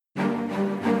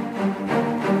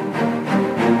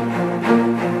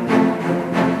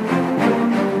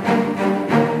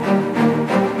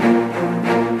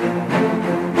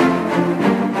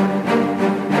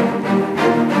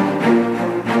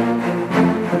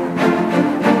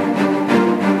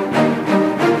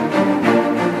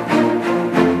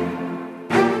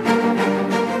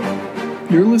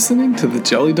listening to the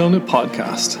Jelly Donut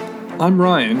Podcast. I'm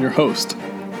Ryan, your host.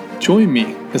 Join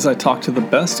me as I talk to the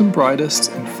best and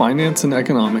brightest in finance and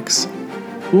economics.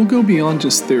 We'll go beyond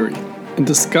just theory and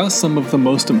discuss some of the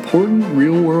most important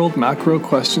real-world macro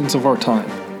questions of our time.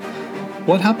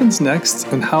 What happens next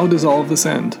and how does all of this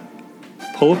end?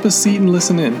 Pull up a seat and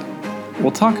listen in.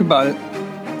 We'll talk about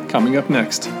it coming up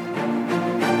next.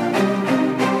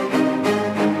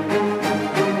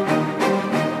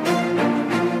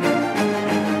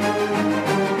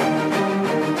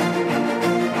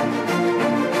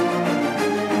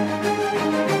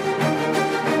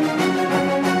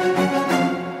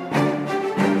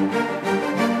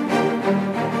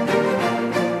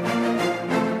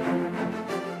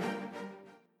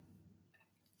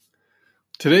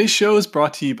 Today's show is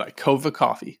brought to you by Cova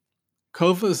Coffee.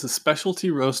 Cova is a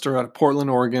specialty roaster out of Portland,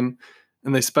 Oregon,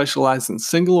 and they specialize in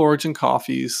single origin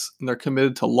coffees, and they're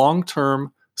committed to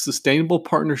long-term, sustainable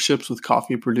partnerships with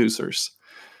coffee producers.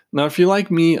 Now, if you're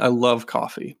like me, I love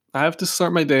coffee. I have to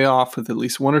start my day off with at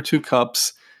least 1 or 2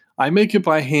 cups. I make it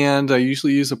by hand. I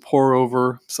usually use a pour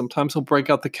over. Sometimes I'll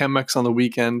break out the Chemex on the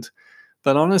weekend.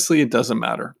 But honestly, it doesn't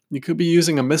matter. You could be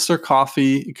using a Mr.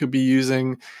 Coffee. You could be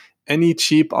using any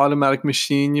cheap automatic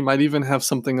machine. You might even have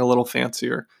something a little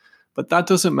fancier. But that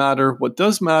doesn't matter. What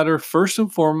does matter, first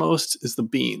and foremost, is the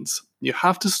beans. You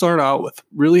have to start out with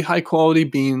really high quality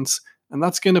beans, and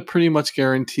that's going to pretty much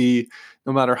guarantee,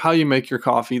 no matter how you make your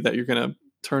coffee, that you're going to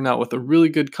turn out with a really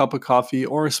good cup of coffee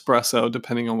or espresso,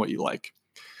 depending on what you like.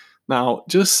 Now,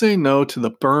 just say no to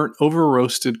the burnt,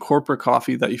 over-roasted corporate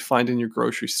coffee that you find in your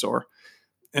grocery store.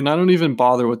 And I don't even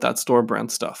bother with that store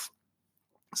brand stuff.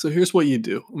 So here's what you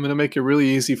do. I'm going to make it really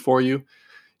easy for you.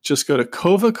 Just go to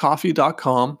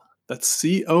covacoffee.com. That's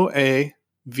COAVA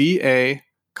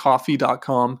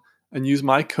coffee.com and use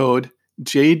my code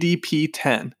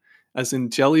JDP10 as in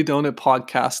Jelly Donut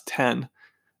Podcast 10,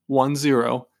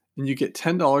 and you get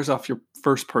 $10 off your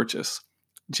first purchase.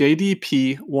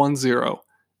 JDP10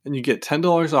 and you get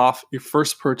 $10 off your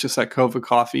first purchase at Cova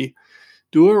Coffee.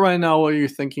 Do it right now while you're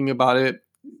thinking about it.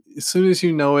 As soon as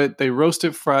you know it, they roast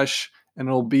it fresh, and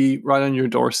it'll be right on your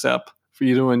doorstep for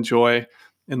you to enjoy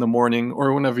in the morning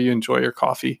or whenever you enjoy your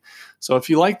coffee. So if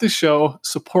you like the show,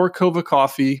 support Cova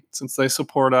Coffee since they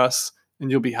support us, and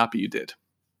you'll be happy you did.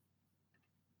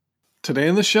 Today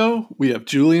on the show, we have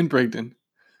Julian Brigden.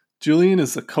 Julian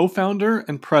is the co-founder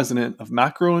and president of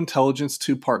Macro Intelligence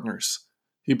 2 Partners.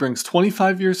 He brings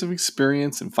 25 years of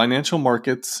experience in financial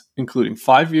markets, including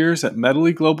 5 years at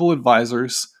Medley Global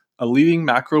Advisors, a leading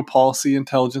macro policy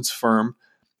intelligence firm,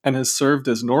 and has served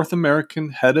as North American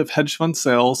head of hedge fund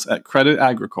sales at Crédit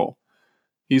Agricole.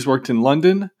 He's worked in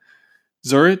London,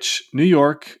 Zurich, New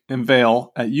York, and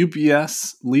Vail at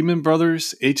UBS, Lehman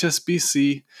Brothers,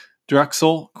 HSBC,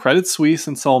 Drexel, Credit Suisse,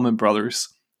 and Salomon Brothers,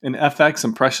 in FX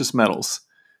and precious metals.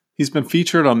 He's been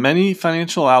featured on many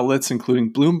financial outlets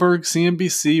including Bloomberg,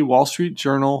 CNBC, Wall Street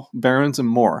Journal, Barron's, and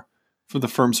more for the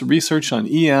firm's research on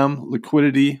EM,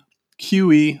 liquidity,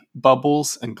 QE,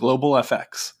 bubbles, and global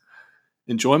FX.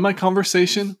 Enjoy my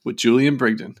conversation with Julian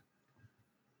Brigden.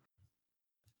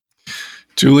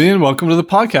 Julian, welcome to the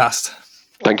podcast.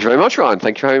 Thank you very much, Ryan.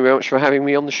 Thank you very much for having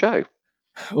me on the show.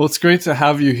 Well, it's great to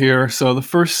have you here. So the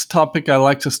first topic I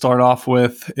like to start off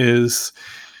with is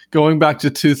going back to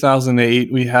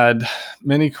 2008. We had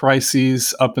many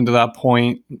crises up until that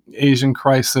point, Asian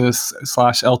crisis /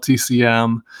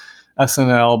 LTCM,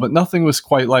 SNL, but nothing was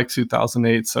quite like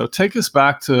 2008. So take us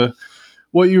back to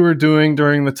what you were doing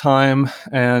during the time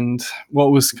and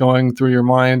what was going through your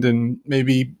mind, and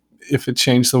maybe if it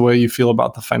changed the way you feel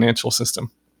about the financial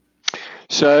system.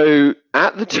 So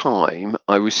at the time,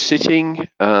 I was sitting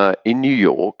in New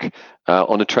York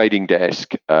on a trading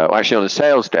desk, actually on a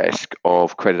sales desk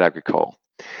of Crédit Agricole.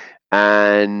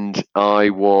 And I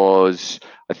was,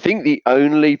 I think, the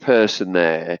only person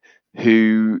there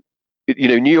who,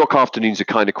 New York afternoons are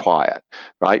kind of quiet,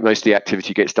 right? Most of the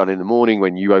activity gets done in the morning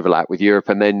when you overlap with Europe,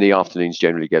 and then the afternoons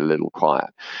generally get a little quiet.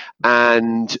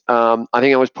 And I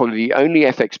think I was probably the only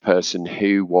FX person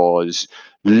who was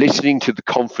listening to the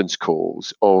conference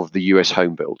calls of the US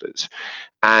home builders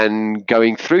and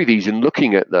going through these and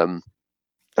looking at them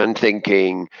and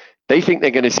thinking, they think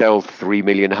they're going to sell 3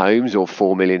 million homes or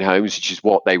 4 million homes, which is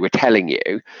what they were telling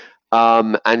you,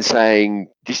 and saying,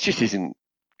 this just isn't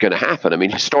going to happen. I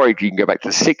mean, historically, you can go back to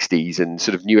the 60s and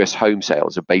sort of US home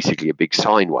sales are basically a big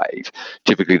sine wave.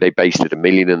 Typically, they based at 1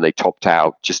 million and they topped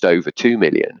out just over 2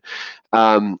 million.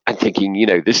 And thinking,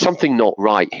 there's something not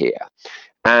right here.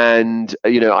 And,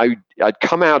 I'd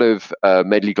come out of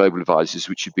Medley Global Advisors,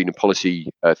 which had been a policy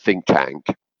think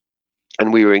tank.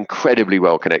 And we were incredibly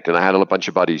well connected. I had a bunch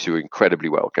of buddies who were incredibly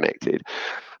well connected.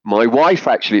 My wife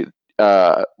actually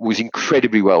was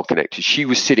incredibly well connected. She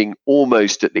was sitting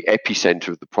almost at the epicenter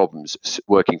of the problems,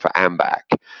 working for Ambac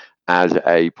as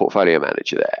a portfolio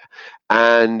manager there.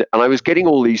 And I was getting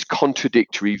all these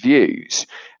contradictory views.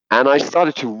 And I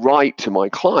started to write to my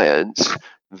clients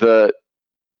that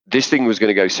this thing was going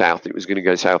to go south. It was going to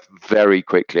go south very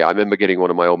quickly. I remember getting one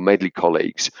of my old Medley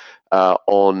colleagues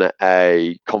on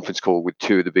a conference call with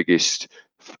two of the biggest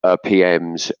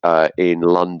PMs in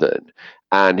London,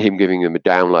 and him giving them a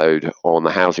download on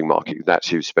the housing market. That's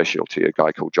his specialty, a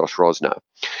guy called Josh Rosner.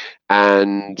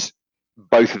 And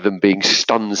both of them being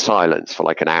stunned silence for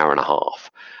like an hour and a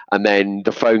half. And then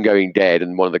the phone going dead,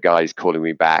 and one of the guys calling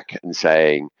me back and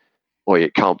saying, "Boy,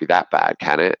 it can't be that bad,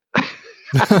 can it?"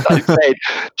 I said,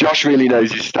 Josh really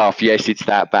knows his stuff. Yes, it's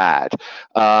that bad.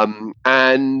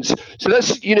 And so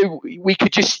that's,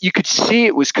 you could see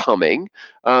it was coming.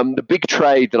 The big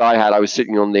trade that I had, I was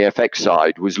sitting on the FX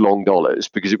side, was long dollars,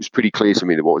 because it was pretty clear to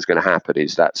me that what was going to happen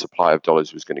is that supply of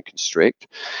dollars was going to constrict.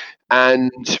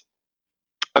 And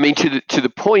I mean, to the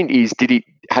point is,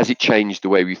 has it changed the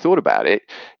way we thought about it?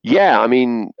 Yeah, I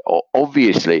mean,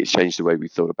 obviously it's changed the way we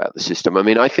thought about the system. I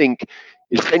mean, I think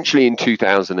essentially in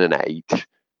 2008,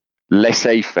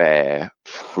 laissez-faire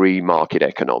free market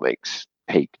economics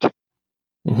peaked.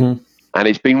 Mm-hmm. And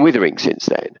it's been withering since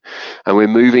then. And we're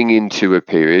moving into a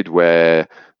period where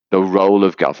the role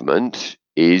of government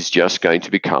is just going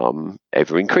to become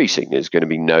ever increasing. There's going to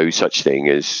be no such thing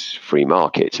as free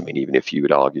markets. I mean, even if you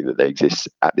would argue that they exist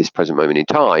at this present moment in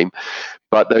time,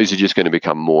 but those are just going to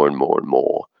become more and more and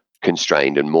more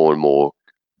constrained and more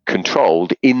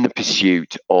controlled in the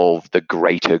pursuit of the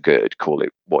greater good, call it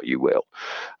what you will.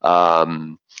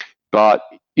 But,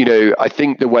 I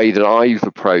think the way that I've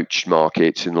approached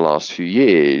markets in the last few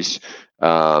years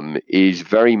is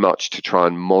very much to try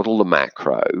and model the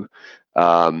macro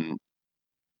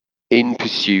in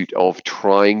pursuit of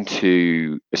trying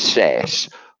to assess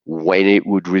when it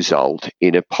would result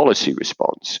in a policy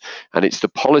response. And it's the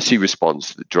policy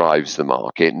response that drives the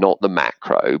market, not the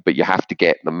macro, but you have to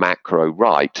get the macro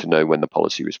right to know when the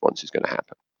policy response is going to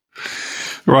happen.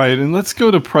 Right. And let's go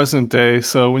to present day.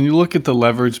 So when you look at the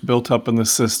leverage built up in the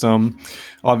system,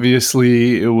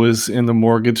 obviously it was in the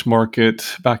mortgage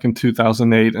market back in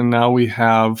 2008. And now we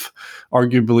have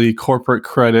arguably corporate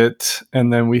credit.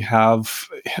 And then we have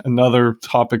another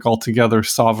topic altogether,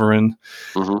 sovereign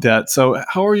debt. So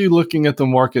how are you looking at the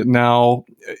market now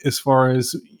as far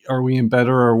as, are we in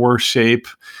better or worse shape?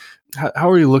 How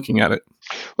are you looking at it?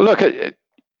 Well, look,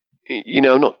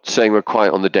 I'm not saying we're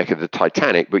quite on the deck of the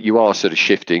Titanic, but you are sort of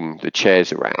shifting the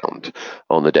chairs around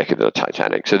on the deck of the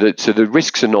Titanic. So the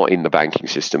risks are not in the banking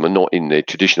system, and not in the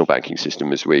traditional banking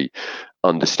system as we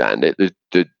understand it.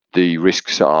 The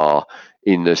risks are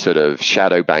in the sort of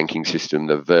shadow banking system,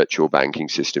 the virtual banking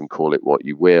system, call it what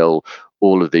you will,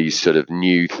 all of these sort of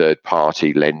new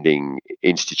third-party lending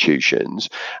institutions,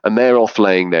 and they're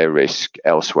offlaying their risk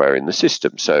elsewhere in the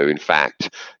system. So in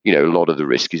fact, a lot of the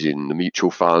risk is in the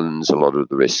mutual funds, a lot of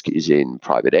the risk is in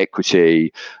private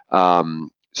equity. So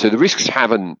the risks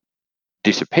haven't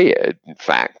disappeared. In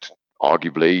fact,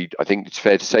 arguably, I think it's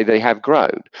fair to say they have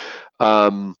grown.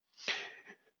 But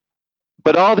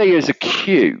are they as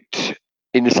acute,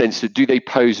 in the sense that do they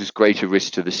pose as greater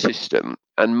risk to the system?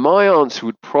 And my answer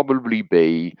would probably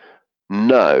be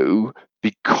no,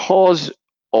 because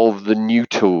of the new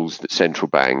tools that central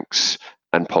banks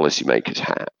and policymakers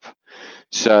have.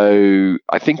 So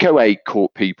I think 08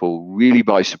 caught people really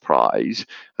by surprise,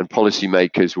 and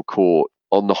policymakers were caught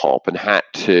on the hop and had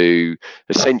to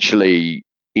essentially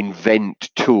invent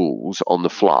tools on the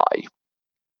fly.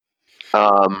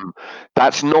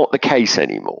 That's not the case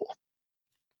anymore,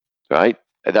 right?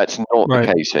 That's not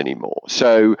the case anymore.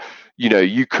 So,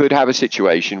 you could have a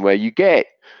situation where you get,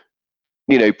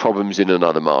 problems in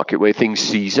another market where things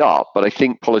seize up, but I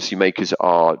think policymakers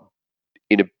are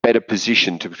in a better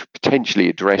position to potentially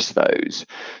address those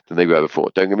than they were before.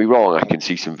 Don't get me wrong, I can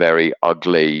see some very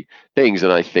ugly things,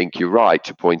 and I think you're right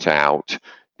to point out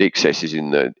the excesses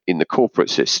in the corporate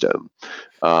system,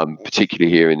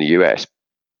 particularly here in the US.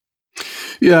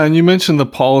 Yeah, and you mentioned the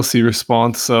policy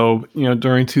response. So,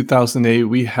 during 2008,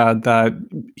 we had that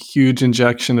huge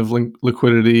injection of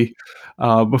liquidity.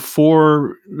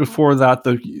 Before that,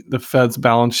 the Fed's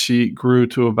balance sheet grew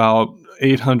to about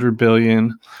 800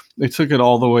 billion. They took it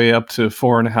all the way up to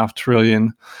 4.5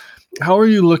 trillion. How are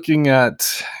you looking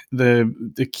at the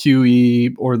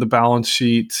QE or the balance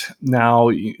sheet now,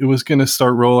 it was going to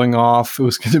start rolling off. It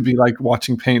was going to be like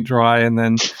watching paint dry, and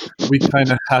then we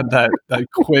kind of had that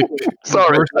quick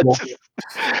Sorry, reversal.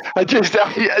 I just,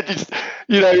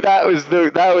 that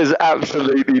was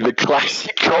absolutely the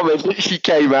classic comment that she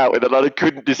came out with, and I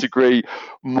couldn't disagree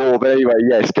more. But anyway,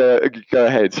 yes, go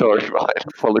ahead. Sorry, Ryan,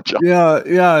 apologize.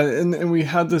 Yeah, and we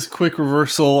had this quick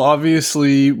reversal.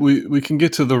 Obviously, we can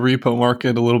get to the repo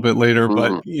market a little bit later,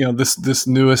 but this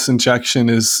newest injection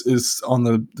is on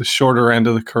the shorter end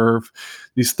of the curve.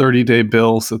 These 30-day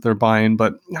bills that they're buying.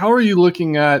 But how are you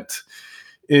looking at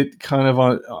it kind of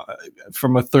on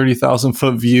from a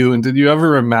 30,000-foot view? And did you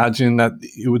ever imagine that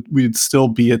we'd still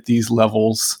be at these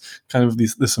levels, kind of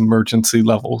this emergency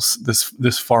levels,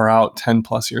 this far out 10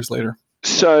 plus years later?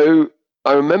 So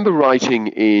I remember writing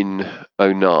in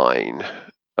 2009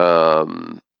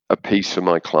 a piece for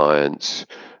my clients,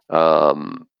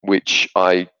 which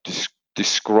I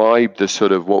described the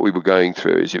sort of what we were going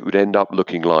through is it would end up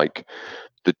looking like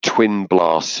the twin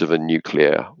blasts of a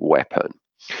nuclear weapon.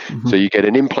 Mm-hmm. So you get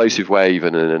an implosive wave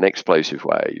and an explosive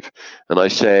wave. And I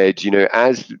said,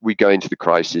 as we go into the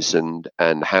crisis and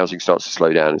housing starts to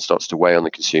slow down and starts to weigh on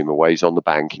the consumer, weighs on the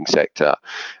banking sector,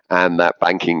 and that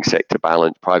banking sector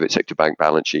private sector bank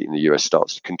balance sheet in the US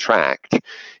starts to contract,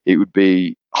 it would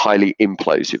be highly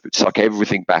implosive. It would suck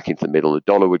everything back into the middle. The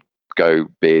dollar would go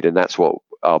bid, and that's what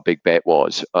our big bet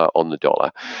was on the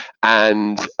dollar.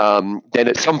 And then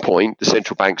at some point, the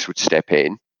central banks would step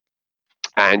in,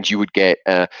 and you would get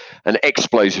an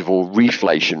explosive or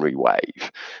reflationary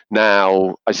wave.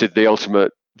 Now, I said the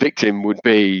ultimate victim would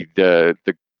be the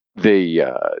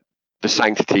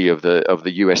sanctity of the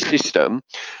US system,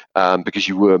 because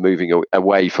you were moving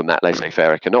away from that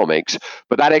laissez-faire economics.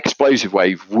 But that explosive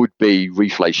wave would be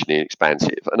reflationary and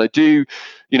expansive. And I do,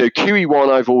 QE1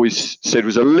 I've always said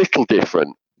was a little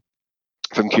different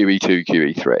from QE2,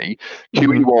 QE3.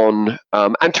 QE1,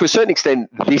 and to a certain extent,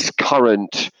 this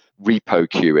current repo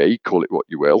QE, call it what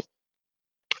you will,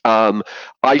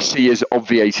 I see as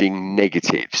obviating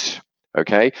negatives.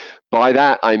 Okay, by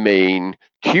that I mean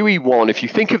QE1. If you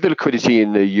think of the liquidity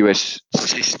in the US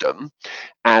system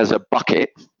as a bucket,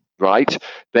 right?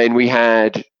 Then we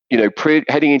had,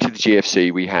 heading into the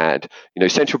GFC, we had,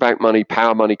 central bank money,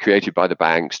 power money created by the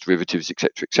banks, derivatives,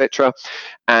 etc.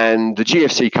 And the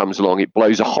GFC comes along, it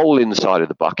blows a hole in the side of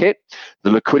the bucket.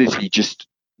 The liquidity just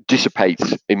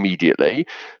dissipates immediately.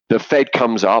 The Fed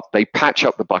comes up, they patch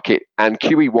up the bucket, and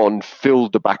QE1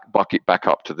 filled the bucket back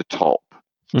up to the top.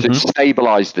 So it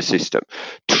stabilized the system.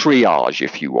 Triage,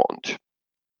 if you want.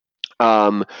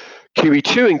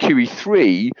 QE2 and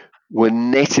QE3 were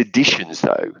net additions,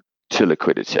 though, to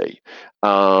liquidity.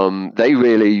 They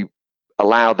really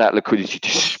allowed that liquidity to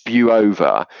spew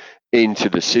over into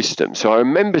the system. So I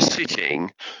remember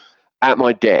sitting at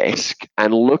my desk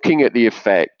and looking at the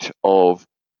effect of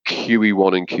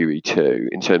QE1 and QE2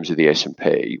 in terms of the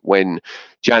S&P when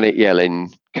Janet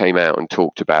Yellen came out and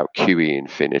talked about QE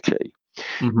infinity.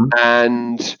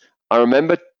 And I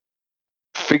remember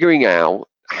figuring out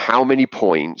how many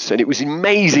points, and it was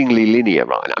amazingly linear,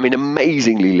 right? I mean,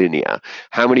 amazingly linear,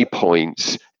 how many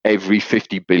points every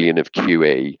 50 billion of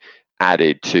QE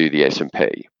added to the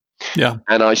S&P. Yeah.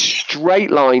 And I straight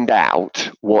lined out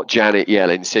what Janet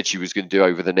Yellen said she was going to do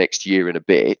over the next year and a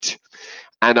bit.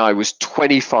 And I was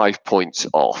 25 points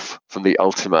off from the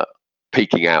ultimate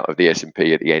peaking out of the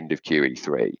S&P at the end of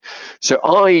QE3. So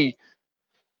I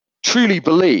truly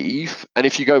believe, and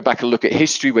if you go back and look at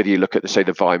history, whether you look at, say,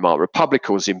 the Weimar Republic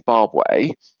or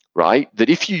Zimbabwe, right, that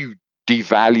if you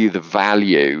devalue the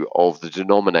value of the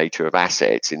denominator of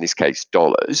assets, in this case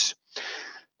dollars,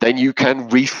 then you can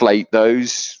reflate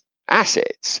those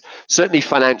assets, certainly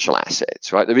financial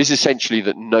assets, right? There is essentially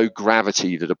that no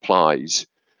gravity that applies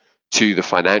to the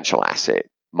financial asset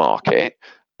market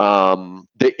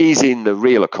that is in the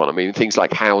real economy, and things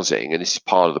like housing, and this is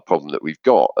part of the problem that we've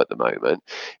got at the moment,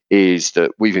 is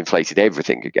that we've inflated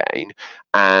everything again,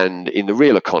 and in the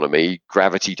real economy,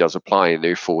 gravity does apply in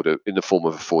the form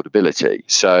of affordability.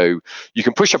 So you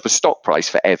can push up a stock price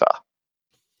forever,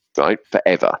 right?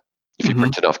 Forever. If you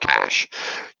print enough cash,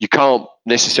 you can't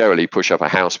necessarily push up a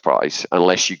house price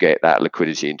unless you get that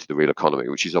liquidity into the real economy,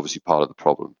 which is obviously part of the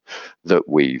problem that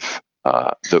we've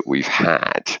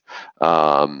had.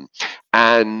 And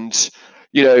then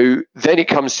it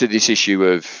comes to this issue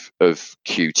of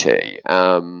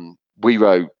QT. We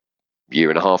wrote a year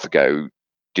and a half ago,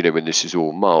 when this is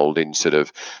all mulled in sort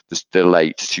of the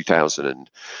late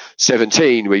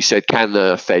 2017, we said, can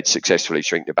the Fed successfully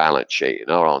shrink the balance sheet?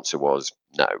 And our answer was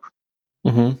no.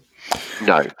 No.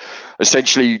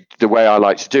 Essentially, the way I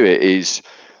like to do it is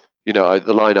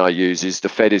The line I use is the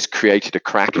Fed has created a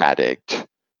crack addict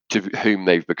to whom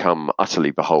they've become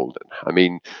utterly beholden. I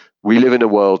mean, we live in a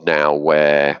world now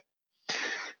where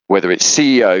whether it's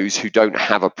CEOs who don't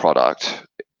have a product,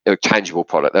 a tangible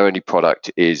product, their only product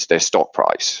is their stock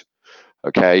price,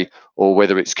 okay? Or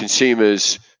whether it's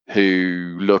consumers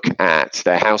who look at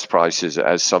their house prices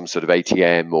as some sort of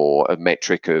ATM or a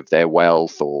metric of their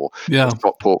wealth or their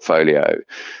stock portfolio,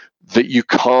 that you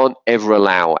can't ever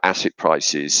allow asset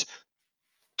prices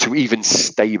to even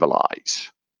stabilize.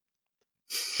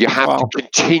 You have to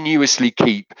continuously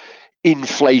keep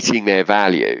inflating their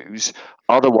values.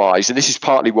 Otherwise, and this is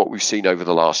partly what we've seen over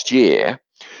the last year,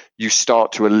 you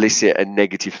start to elicit a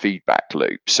negative feedback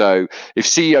loop. So if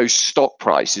CEOs' stock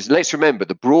prices, let's remember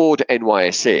the broad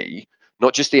NYSE,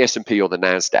 not just the S&P or the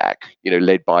NASDAQ,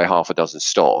 led by half a dozen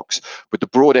stocks, but the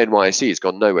broad NYSE has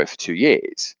gone nowhere for 2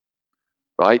 years,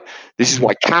 right? This is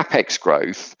why CapEx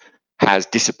growth has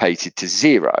dissipated to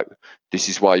zero. This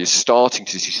is why you're starting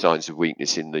to see signs of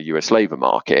weakness in the US labor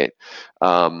market.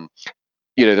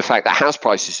 The fact that house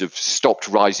prices have stopped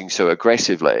rising so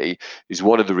aggressively is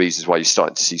one of the reasons why you're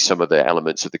starting to see some of the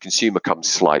elements of the consumer come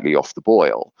slightly off the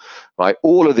boil, right?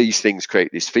 All of these things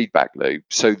create this feedback loop.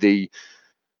 So the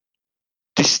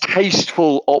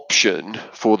distasteful option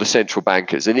for the central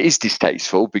bankers, and it is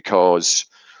distasteful because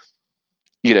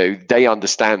they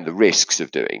understand the risks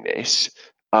of doing this.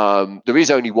 There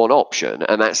is only one option,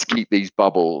 and that's to keep these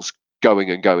bubbles going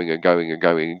and going and going and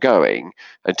going and going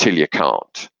until you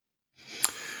can't.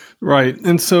 Right.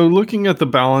 And so looking at the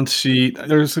balance sheet,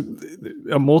 there's a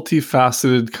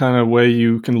multifaceted kind of way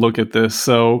you can look at this.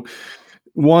 So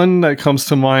one that comes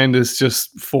to mind is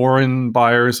just foreign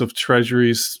buyers of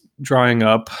treasuries drying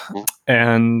up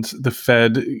and the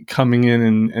Fed coming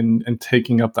in and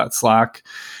taking up that slack.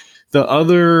 The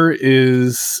other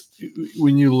is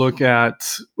when you look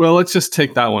at, well, let's just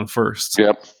take that one first.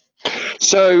 Yep.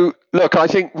 So, look, I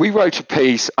think we wrote a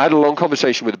piece. I had a long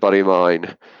conversation with a buddy of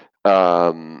mine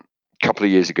a couple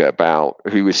of years ago about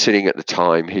who was sitting at the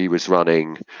time. He was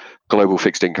running global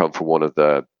fixed income for one of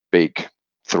the big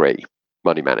three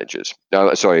money managers.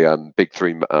 Big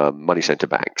three money center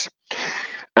banks.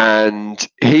 And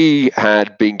he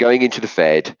had been going into the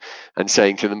Fed and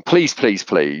saying to them, please, please,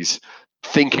 please,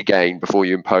 think again before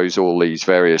you impose all these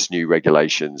various new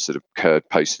regulations that have occurred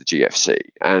post the GFC.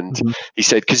 And he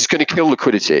said, because it's going to kill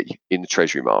liquidity in the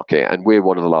treasury market, and we're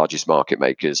one of the largest market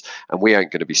makers, and we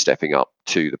ain't going to be stepping up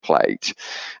to the plate.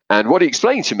 And what he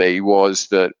explained to me was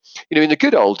that, in the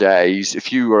good old days,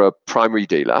 if you were a primary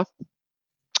dealer,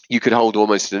 you could hold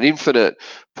almost an infinite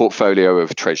portfolio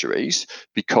of treasuries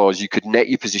because you could net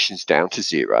your positions down to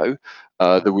zero.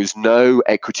 There was no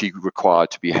equity required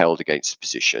to be held against the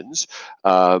positions.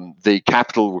 The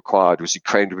capital required was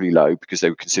incredibly low because they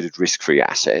were considered risk-free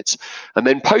assets. And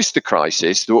then post the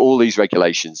crisis, there were all these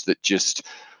regulations that just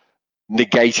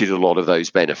negated a lot of those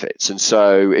benefits. And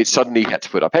so it suddenly had to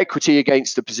put up equity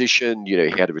against the position. He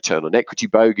had a return on equity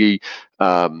bogey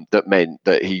that meant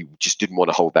that he just didn't want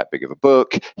to hold that big of a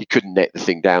book. He couldn't net the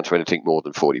thing down to anything more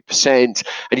than 40%.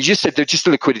 And he just said that just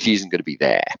the liquidity isn't going to be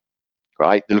there,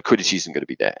 right? The liquidity isn't going to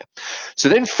be there. So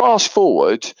then fast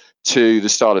forward to the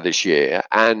start of this year,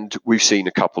 and we've seen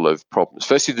a couple of problems.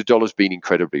 Firstly, the dollar's been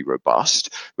incredibly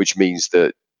robust, which means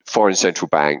that foreign central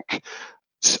bank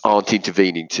aren't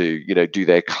intervening to do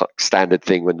their standard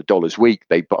thing. When the dollar's weak,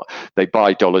 they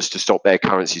buy dollars to stop their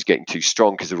currencies getting too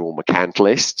strong because they're all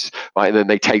mercantilists, right? And then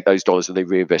they take those dollars and they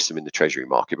reinvest them in the treasury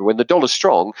market. But when the dollar's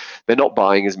strong, they're not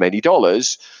buying as many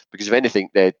dollars because if anything,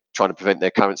 they're trying to prevent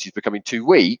their currencies becoming too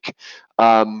weak.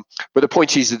 But the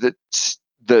point is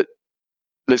that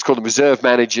let's call them reserve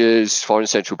managers, foreign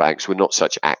central banks were not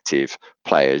such active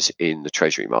players in the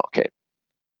treasury market.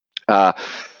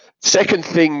 Second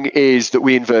thing is that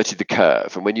we inverted the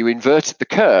curve. And when you inverted the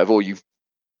curve, or you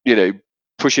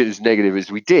push it as negative as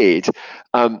we did,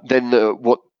 then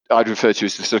what I'd refer to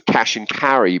as the sort of cash and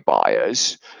carry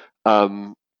buyers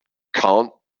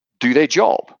can't do their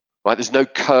job, right? There's no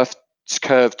curve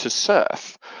to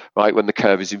surf, right, when the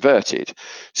curve is inverted.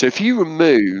 So if you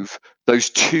remove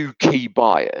those two key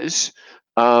buyers,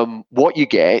 what you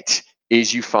get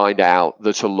is you find out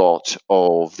that a lot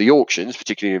of the auctions,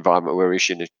 particularly in an environment where we're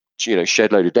issuing a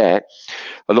shed load of debt,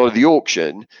 a lot of the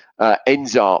auction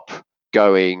ends up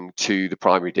going to the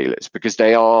primary dealers because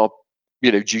they are,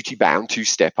 duty bound to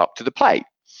step up to the plate.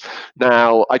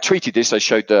 Now, I tweeted this. I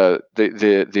showed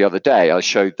the other day. I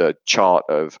showed the chart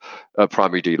of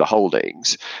primary dealer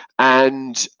holdings,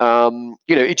 and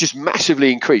it just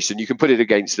massively increased. And you can put it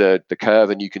against the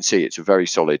curve, and you can see it's a very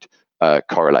solid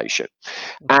correlation.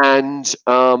 And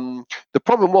the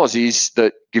problem is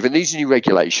that given these new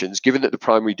regulations, given that the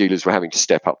primary dealers were having to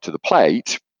step up to the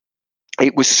plate,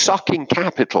 it was sucking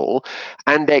capital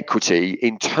and equity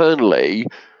internally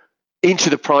into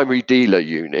the primary dealer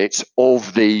units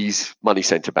of these money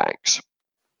center banks.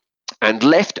 And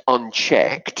left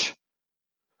unchecked,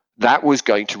 that was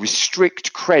going to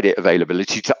restrict credit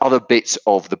availability to other bits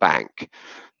of the bank,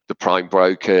 the prime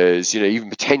brokers, even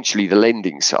potentially the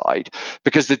lending side,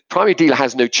 because the primary dealer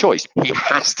has no choice. He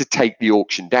has to take the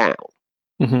auction down.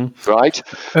 Right?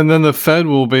 And then the Fed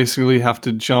will basically have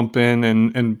to jump in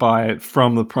and buy it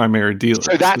from the primary dealers.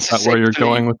 So that's Is that where you're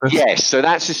going with this? Yes. So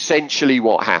that's essentially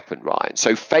what happened, Ryan.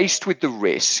 So faced with the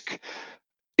risk,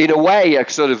 in a way, a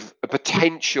sort of a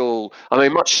potential,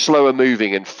 much slower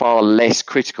moving and far less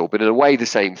critical, but in a way the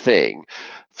same thing,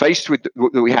 faced with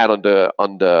that we had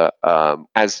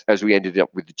as we ended up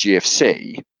with the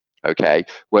GFC, okay,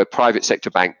 where private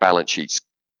sector bank balance sheets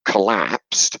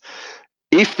collapsed.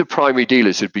 If the primary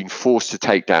dealers had been forced to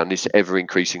take down this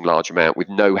ever-increasing large amount with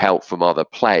no help from other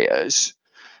players,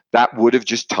 that would have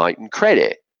just tightened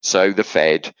credit. So the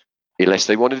Fed, unless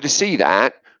they wanted to see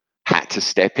that, had to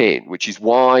step in, which is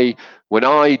why when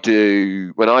I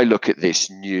look at this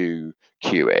new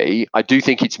QE, I do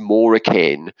think it's more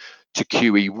akin to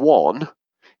QE1.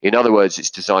 In other words,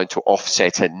 it's designed to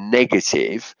offset a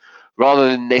negative rather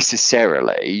than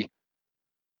necessarily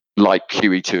like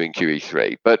QE2 and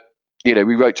QE3. But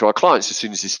we wrote to our clients as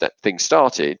soon as this thing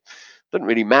started, doesn't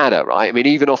really matter, right?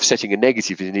 Even offsetting a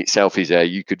negative in itself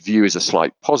you could view as a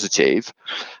slight positive,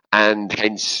 and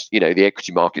hence, the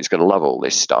equity market is going to love all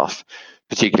this stuff,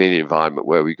 particularly in an environment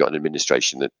where we've got an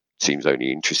administration that seems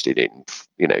only interested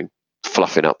in,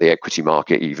 fluffing up the equity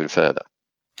market even further.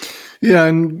 Yeah,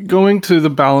 and going to the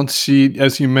balance sheet,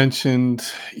 as you mentioned,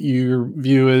 your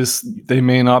view is they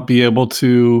may not be able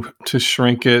to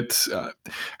shrink it.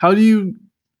 How do you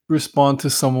respond to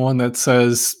someone that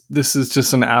says this is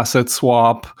just an asset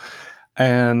swap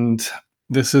and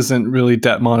this isn't really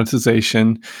debt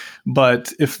monetization,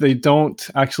 but if they don't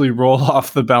actually roll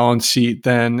off the balance sheet,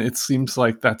 then it seems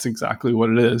like that's exactly what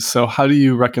it is. So how do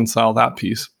you reconcile that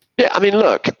piece? Yeah,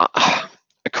 look,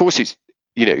 of course it's,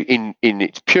 in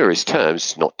its purest terms,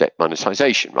 it's not debt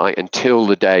monetization, right? Until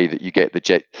the day that you get that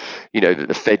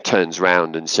the Fed turns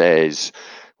around and says,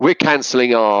 we're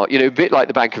cancelling our, a bit like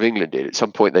the Bank of England did. At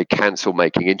some point, they cancel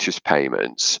making interest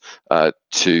payments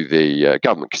to the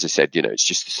government because they said, it's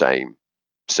just the same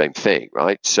thing,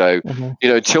 right? So,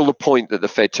 until the point that the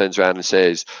Fed turns around and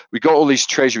says, we got all these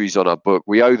treasuries on our book,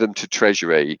 we owe them to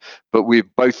Treasury, but we're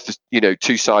both,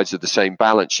 two sides of the same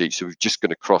balance sheet, so we're just going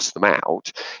to cross them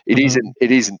out. It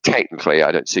isn't technically,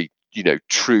 I don't see,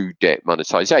 true debt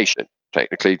monetization.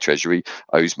 Technically, Treasury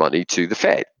owes money to the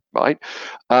Fed, right?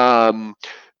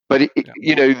 But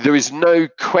there is no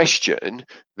question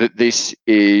that this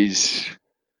is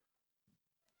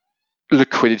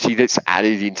liquidity that's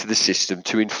added into the system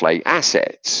to inflate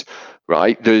assets,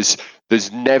 right? There's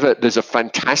a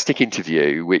fantastic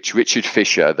interview which Richard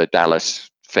Fisher, the Dallas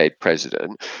Fed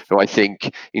president, who I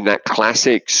think in that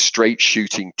classic straight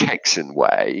shooting Texan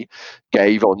way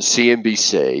gave on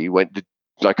CNBC, went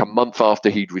like a month after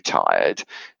he'd retired,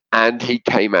 and he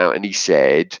came out and he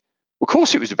said, of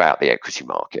course it was about the equity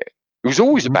market. It was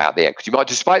always about the equity market,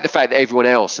 despite the fact that everyone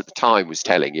else at the time was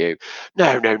telling you,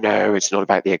 no, it's not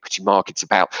about the equity market. It's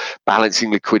about balancing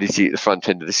liquidity at the front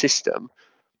end of the system.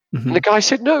 And the guy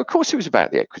said, no, of course it was about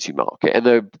the equity market.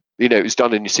 And it was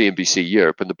done in CNBC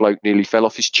Europe, and the bloke nearly fell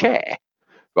off his chair,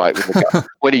 right,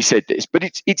 when he said this. But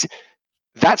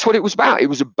that's what it was about. It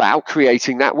was about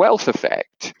creating that wealth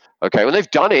effect. Okay, well, they've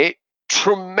done it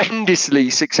tremendously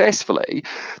successfully.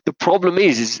 The problem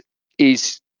is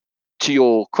to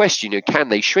your question, can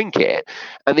they shrink it?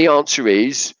 And the answer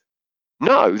is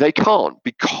no, they can't,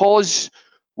 because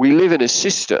we live in a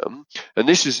system, and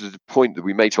this is the point that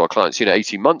we made to our clients,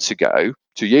 18 months ago,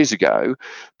 2 years ago,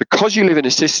 because you live in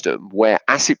a system where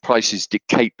asset prices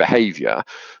dictate behavior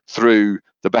through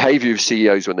the behavior of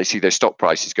CEOs when they see their stock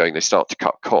prices going, they start to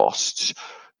cut costs,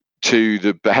 to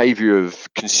the behavior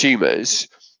of consumers,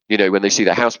 when they see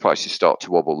their house prices start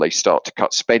to wobble, they start to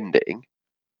cut spending.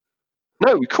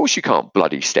 No, of course you can't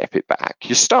bloody step it back.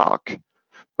 You're stuck,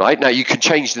 right? Now you can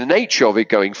change the nature of it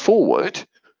going forward,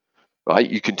 right?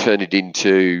 You can turn it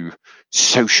into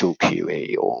social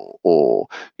QE or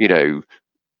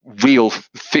real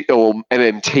or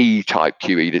MMT type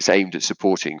QE that's aimed at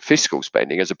supporting fiscal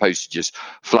spending as opposed to just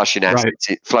flushing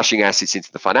assets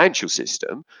into the financial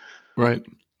system. Right.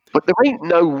 But there ain't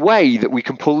no way that we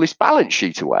can pull this balance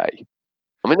sheet away.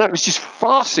 I mean, that was just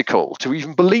farcical to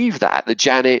even believe that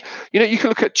Janet, you can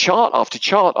look at chart after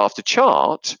chart after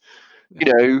chart.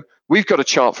 We've got a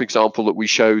chart, for example, that we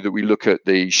show that we look at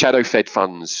the shadow Fed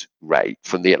funds rate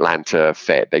from the Atlanta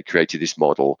Fed. They created this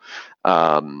model,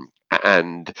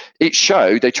 and it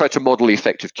showed, they tried to model the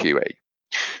effect of QE.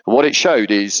 And what it showed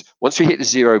is once we hit the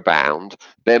zero bound,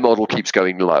 their model keeps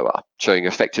going lower, showing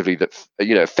effectively that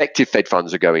effective Fed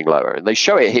funds are going lower. And they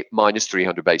show it hit minus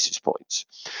 300 basis points.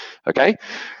 Okay,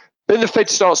 then the Fed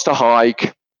starts to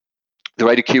hike. The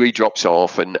rate of QE drops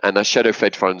off, and the shadow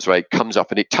Fed funds rate comes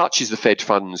up, and it touches the Fed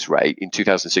funds rate in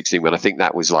 2016 when I think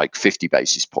that was like 50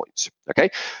 basis points. Okay,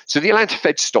 so the Atlanta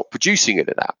Fed stopped producing it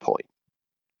at that point.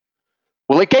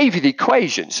 Well, they gave you the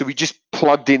equation, so we just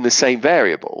plugged in the same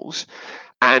variables.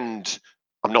 And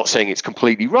I'm not saying it's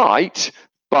completely right,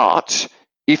 but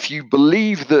if you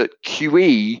believe that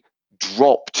QE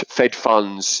dropped Fed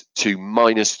funds to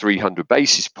minus 300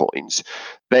 basis points,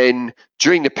 then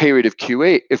during the period of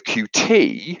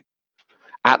QT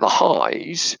at the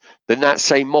highs, then that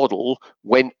same model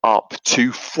went up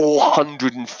to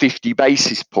 450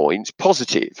 basis points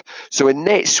positive. So a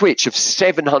net switch of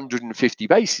 750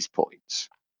 basis points.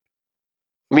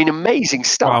 I mean, amazing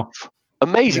stuff. Wow.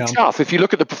 Amazing stuff. If you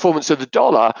look at the performance of the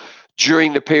dollar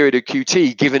during the period of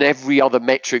QT, given every other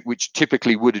metric which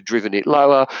typically would have driven it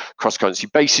lower, cross-currency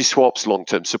basis swaps,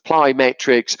 long-term supply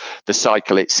metrics, the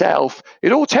cycle itself,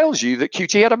 it all tells you that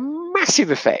QT had a massive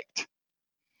effect.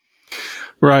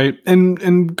 Right.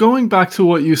 And going back to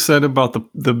what you said about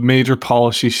the major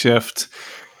policy shift,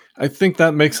 I think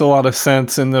that makes a lot of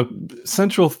sense. And the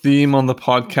central theme on the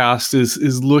podcast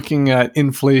is looking at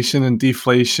inflation and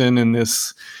deflation and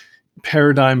this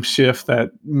paradigm shift that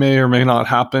may or may not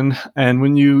happen. And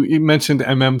when you mentioned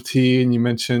MMT and you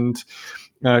mentioned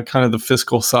kind of the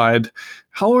fiscal side,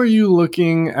 how are you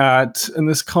looking at, and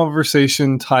this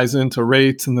conversation ties into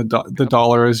rates and the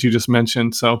dollar, as you just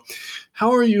mentioned. So how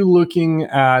are you looking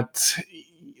at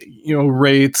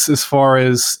rates as far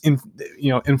as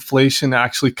inflation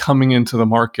actually coming into the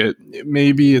market?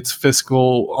 Maybe it's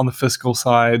fiscal on the fiscal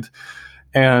side.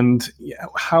 And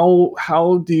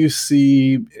how do you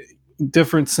see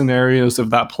different scenarios of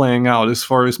that playing out as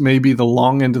far as maybe the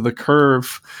long end of the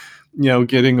curve,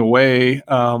 getting away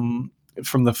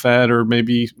from the Fed, or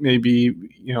maybe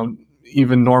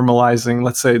even normalizing?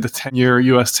 Let's say the 10-year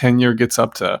U.S. 10-year gets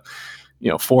up to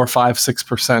 4, 5,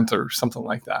 6% or something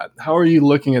like that. How are you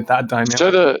looking at that dynamic?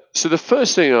 So the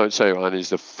first thing I would say, Ryan, is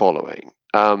the following.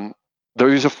 There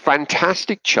is a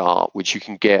fantastic chart which you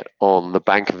can get on the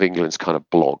Bank of England's kind of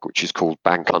blog, which is called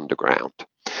Bank Underground.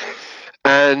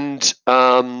 And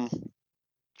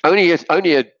only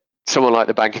someone like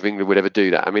the Bank of England would ever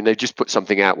do that. I mean, they just put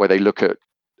something out where they look at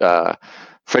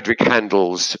Frederick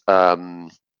Handel's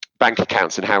bank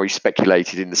accounts and how he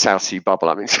speculated in the South Sea bubble.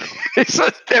 I mean,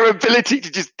 their ability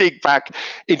to just dig back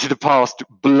into the past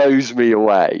blows me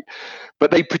away.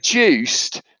 But they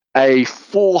produced a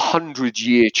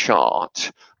 400-year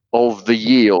chart of the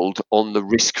yield on the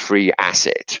risk-free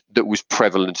asset that was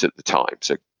prevalent at the time.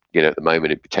 So, at the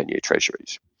moment, it'd be 10-year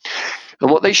treasuries. And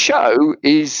what they show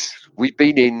is we've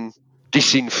been in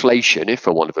disinflation, if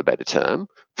for want of a better term,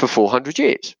 for 400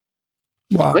 years.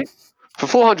 Wow. Right? For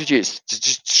 400 years,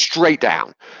 just straight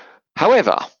down.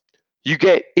 However, you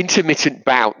get intermittent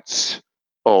bouts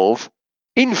of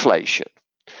inflation.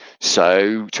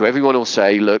 So to everyone will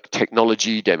say, look,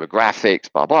 technology, demographics,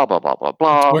 blah, blah, blah, blah, blah,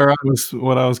 blah.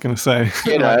 What I was going to say.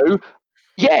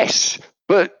 Yes.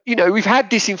 But, we've had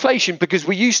disinflation because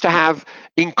we used to have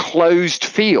enclosed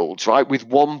fields, right, with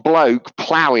one bloke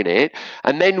plowing it.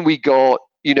 And then we got,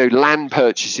 land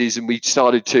purchases, and we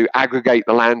started to aggregate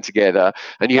the land together.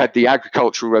 And you had the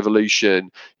agricultural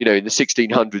revolution, in the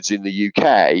 1600s in the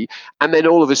UK. And then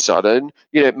all of a sudden,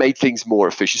 it made things more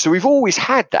efficient. So we've always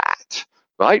had that.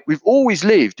 Right? We've always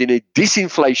lived in a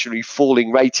disinflationary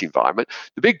falling rate environment.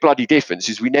 The big bloody difference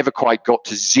is we never quite got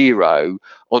to zero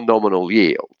on nominal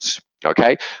yields.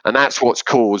 Okay. And that's what's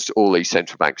caused all these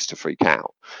central banks to freak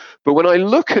out. But when I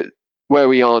look at where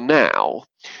we are now,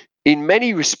 in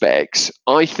many respects,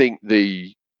 I think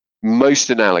the most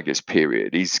analogous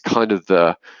period is kind of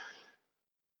the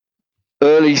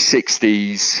mid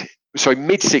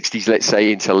 60s, let's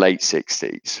say, into late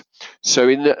 60s. So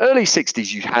in the early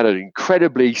 60s, you had an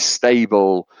incredibly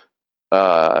stable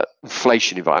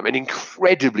inflation environment,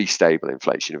 incredibly stable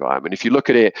inflation environment. If you look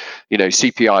at it,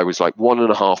 CPI was like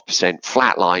 1.5%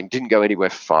 flatline, didn't go anywhere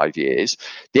for 5 years.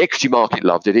 The equity market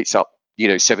loved it. It's up,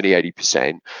 70,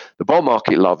 80%. The bond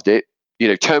market loved it.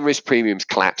 Term risk premiums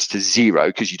collapsed to zero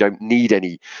because you don't need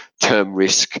any term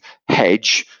risk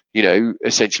hedge.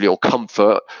 essentially, or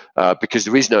comfort, because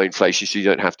there is no inflation, so you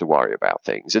don't have to worry about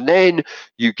things. And then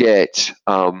you get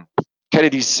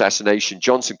Kennedy's assassination.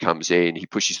 Johnson comes in, he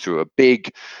pushes through a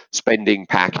big spending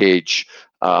package,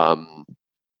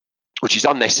 which is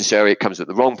unnecessary. It comes at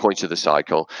the wrong point of the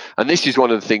cycle. And this is one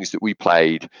of the things that we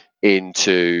played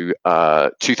into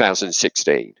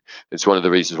 2016. It's one of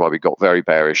the reasons why we got very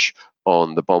bearish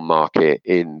on the bond market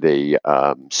in the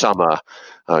summer,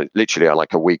 literally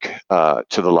like a week to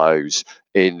the lows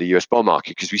in the US bond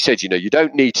market, because we said, you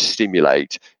don't need to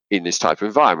stimulate in this type of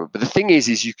environment. But the thing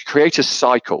is you create a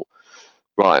cycle,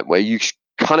 right, where you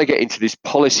kind of get into this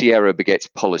policy error begets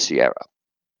policy error.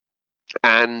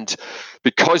 And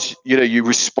because you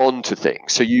respond to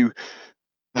things, so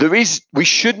we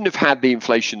shouldn't have had the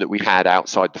inflation that we had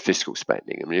outside the fiscal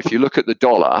spending. I mean, if you look at the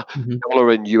dollar,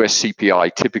 dollar and US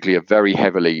CPI typically are very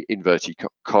heavily inverted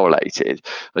correlated,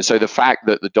 and so the fact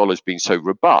that the dollar's been so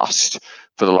robust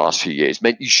for the last few years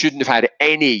meant you shouldn't have had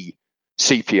any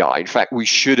CPI. In fact, we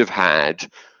should have had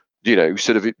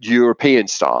sort of European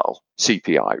style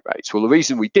CPI rates. Well, the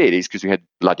reason we did is because we had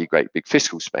bloody great big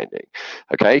fiscal spending.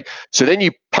 Okay, so then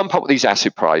you pump up these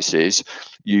asset prices,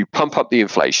 you pump up the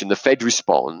inflation, the Fed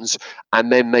responds,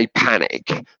 and then they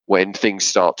panic when things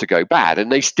start to go bad.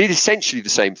 And they did essentially the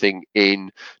same thing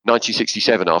in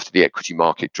 1967 after the equity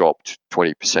market dropped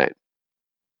 20%.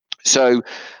 So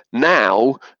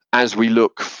now, as we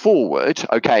look forward,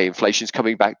 okay, inflation's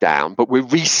coming back down, but we're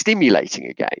re-stimulating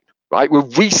again. Right, we're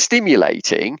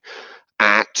re-stimulating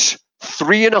at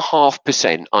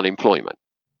 3.5% unemployment.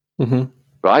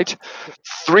 Right,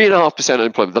 3.5%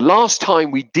 unemployment. The last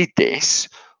time we did this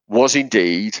was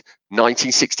indeed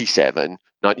 1967,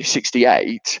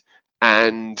 1968,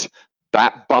 and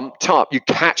that bumped up. You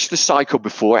catch the cycle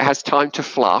before it has time to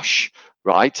flush,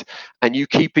 right? And you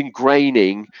keep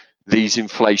ingraining these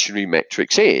inflationary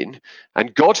metrics in,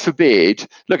 and God forbid,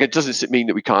 look, it doesn't mean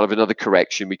that we can't have another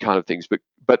correction, we can't have things, but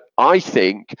I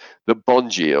think that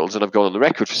bond yields, and I've gone on the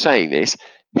record for saying this,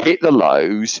 hit the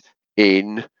lows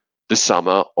in the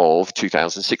summer of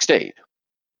 2016.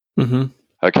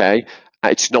 Okay,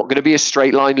 it's not going to be a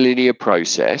straight line linear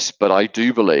process, but I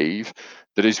do believe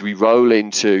that as we roll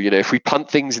into, if we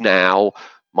punt things now,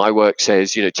 my work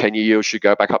says, 10-year yields should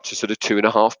go back up to sort of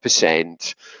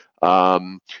 2.5%.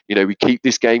 We keep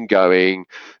this game going,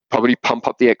 probably pump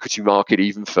up the equity market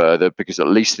even further, because at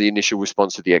least the initial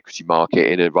response of the equity market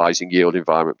in a rising yield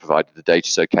environment, provided the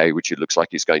data's okay, which it looks like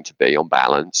it's going to be on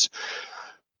balance,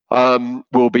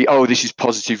 will be, this is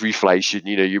positive reflation.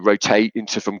 You rotate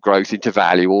from growth into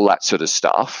value, all that sort of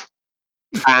stuff.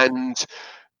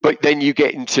 But then you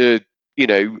get into,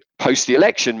 post the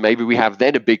election, maybe we have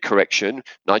then a big correction.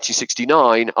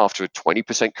 1969, after a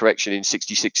 20% correction in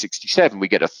 66, 67, we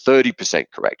get a 30%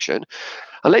 correction.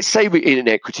 And let's say in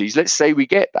equities, let's say we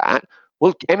get that.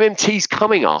 Well, MMT's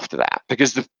coming after that,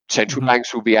 because the central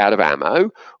banks will be out of ammo,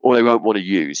 or they won't want to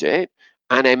use it.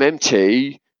 And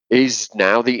MMT is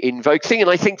now the in vogue thing.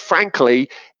 And I think, frankly,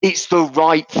 it's the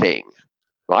right thing.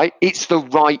 Right? It's the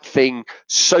right thing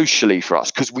socially for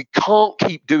us, because we can't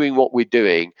keep doing what we're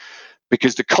doing,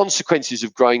 because the consequences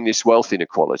of growing this wealth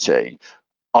inequality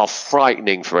are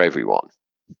frightening for everyone.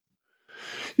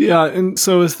 Yeah, and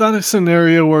so is that a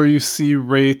scenario where you see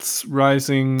rates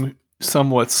rising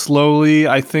somewhat slowly?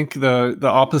 I think the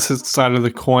opposite side of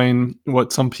the coin,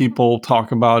 what some people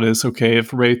talk about is, okay,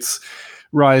 if rates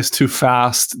rise too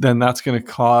fast, then that's going to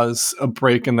cause a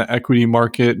break in the equity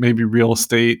market, maybe real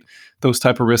estate, those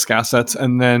type of risk assets.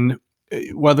 And then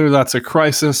whether that's a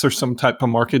crisis or some type of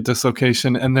market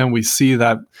dislocation, and then we see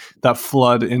that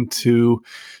flood into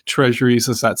treasuries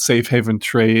as that safe haven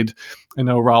trade. I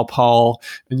know Raoul Pal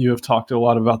and you have talked a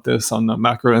lot about this on the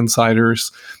Macro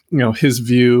Insiders. His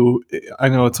view, I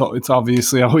know it's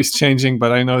obviously always changing,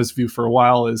 but I know his view for a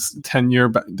while is 10-year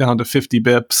down to 50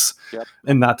 bips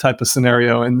in that type of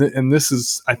scenario. And this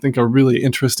is, I think, a really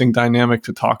interesting dynamic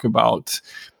to talk about,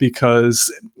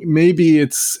 because maybe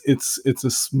it's a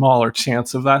smaller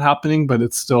chance of that happening, but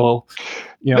it's still,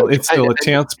 it's still a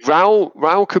chance.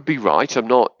 Raoul could be right. I'm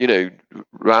not,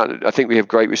 I think we have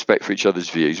great respect for each other's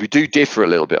views. We do differ a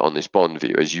little bit on this bond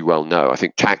view, as you well know. I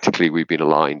think tactically we've been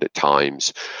aligned at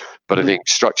times, but I think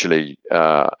structurally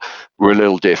we're a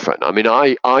little different. I mean,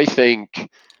 I think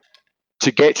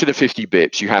to get to the 50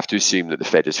 bips, you have to assume that the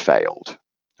Fed has failed.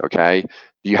 Okay,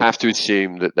 you have to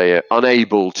assume that they are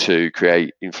unable to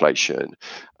create inflation,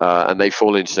 and they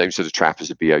fall into the same sort of trap as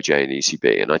the BOJ and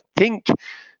ECB. And I think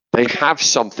they have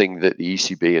something that the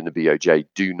ECB and the BOJ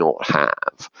do not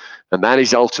have, and that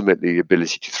is ultimately the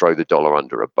ability to throw the dollar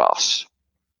under a bus.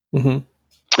 And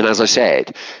as I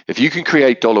said, if you can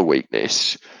create dollar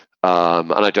weakness,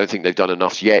 And I don't think they've done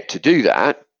enough yet to do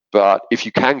that. But if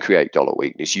you can create dollar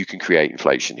weakness, you can create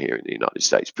inflation here in the United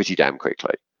States pretty damn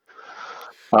quickly.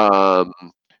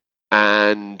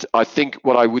 And I think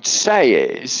what I would say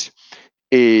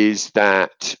is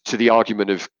that to the argument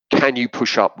of can you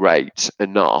push up rates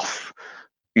enough,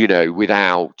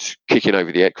 without kicking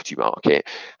over the equity market?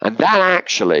 And that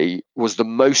actually was the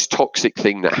most toxic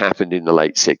thing that happened in the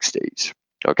late 60s.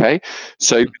 Okay,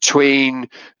 so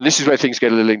this is where things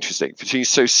get a little interesting.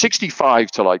 So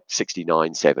 65 to like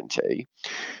 69, 70,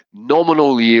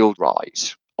 nominal yield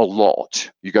rise a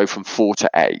lot. You go from 4 to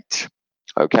 8.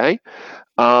 Okay,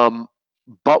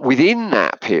 but within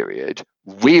that period,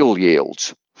 real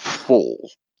yields fall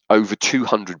over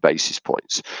 200 basis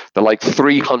points. They're like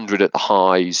 300 at the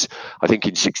highs, I think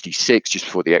in 66, just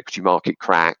before the equity market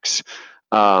cracks.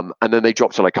 And then they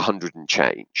drop to like 100 and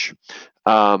change.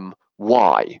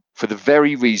 Why? For the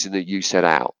very reason that you set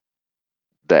out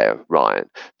there, Ryan,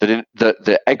 that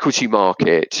the equity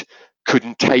market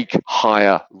couldn't take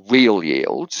higher real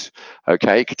yields.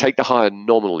 Okay, it could take the higher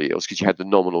nominal yields because you had the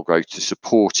nominal growth to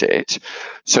support it.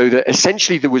 So that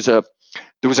essentially there was a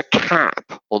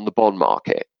cap on the bond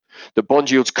market. The bond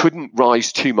yields couldn't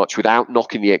rise too much without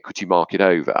knocking the equity market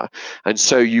over. And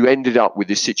so you ended up with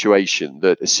this situation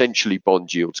that essentially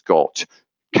bond yields got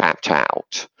capped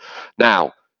out.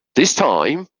 Now, this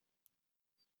time,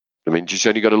 I mean, just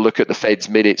only got to look at the Fed's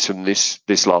minutes from this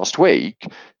last week.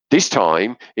 This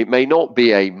time, it may not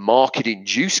be a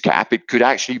market-induced cap. It could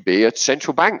actually be a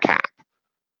central bank cap.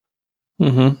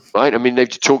 Mm-hmm. Right? I mean,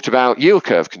 they've talked about yield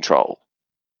curve control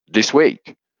this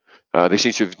week. They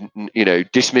seem to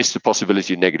have, dismissed the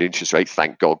possibility of negative interest rates,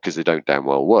 thank God, because they don't damn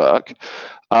well work.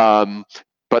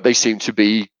 But they seem to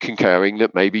be concurring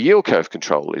that maybe yield curve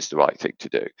control is the right thing to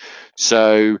do.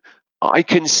 So I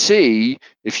can see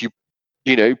if you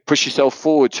push yourself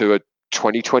forward to a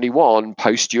 2021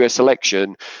 post-US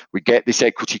election, we get this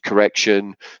equity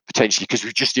correction potentially because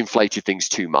we've just inflated things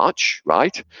too much,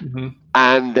 right? Mm-hmm.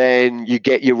 And then you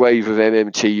get your wave of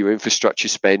MMT, your infrastructure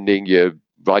spending, your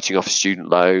writing off student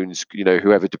loans,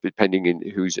 whoever, depending on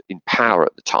who's in power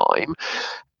at the time.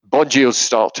 Bond yields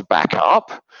start to back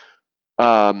up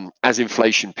as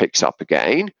inflation picks up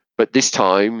again. But this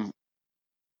time,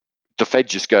 the Fed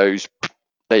just goes,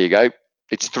 there you go.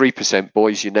 It's 3%,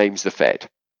 boys. Your name's the Fed.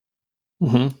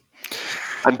 Mm-hmm.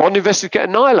 And bond investors get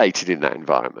annihilated in that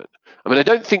environment. I mean, I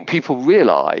don't think people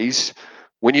realize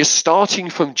when you're starting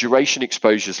from duration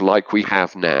exposures like we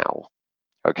have now,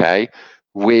 okay,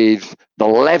 with the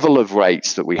level of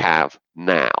rates that we have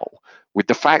now, with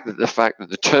the fact that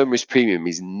the term risk premium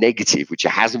is negative, which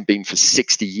it hasn't been for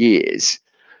 60 years,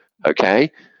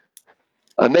 okay,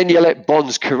 and then you let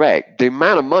bonds correct, the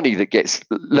amount of money that gets,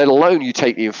 let alone you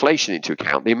take the inflation into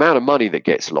account, the amount of money that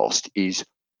gets lost is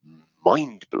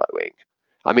mind-blowing.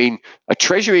 I mean, a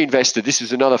treasury investor, this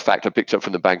is another fact I picked up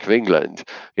from the Bank of England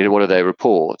in one of their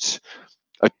reports.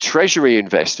 A treasury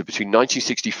investor between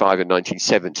 1965 and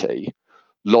 1970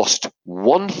 lost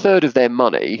 1/3 of their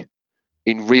money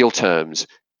in real terms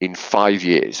in 5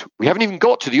 years. We haven't even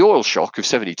got to the oil shock of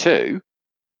 72.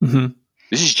 Mm-hmm.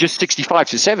 This is just 65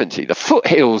 to 70, the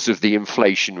foothills of the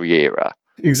inflationary era.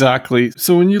 Exactly.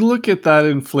 So when you look at that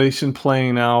inflation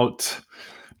playing out,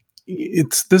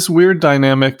 it's this weird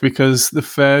dynamic because the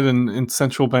Fed and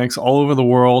central banks all over the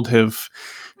world have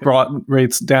brought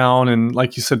rates down and,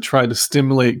 like you said, tried to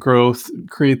stimulate growth,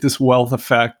 create this wealth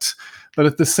effect. But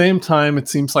at the same time, it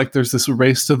seems like there's this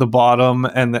race to the bottom,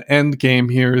 and the end game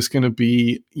here is going to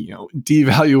be,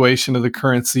 devaluation of the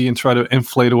currency and try to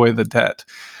inflate away the debt.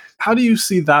 How do you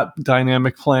see that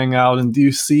dynamic playing out? And do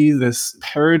you see this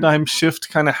paradigm shift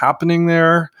kind of happening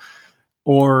there?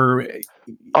 Or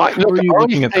when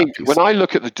I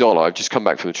look at the dollar, I've just come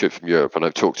back from a trip from Europe and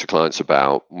I've talked to clients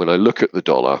about when I look at the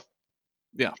dollar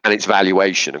and its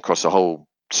valuation across a whole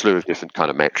slew of different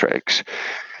kind of metrics,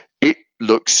 it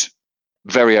looks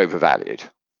very overvalued.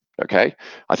 Okay.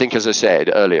 I think, as I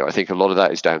said earlier, I think a lot of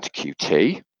that is down to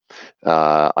QT.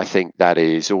 I think that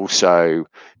is also,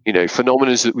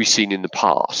 phenomena that we've seen in the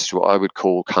past, what I would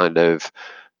call kind of,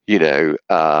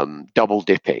 double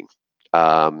dipping.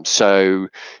 So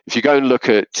if you go and look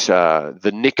at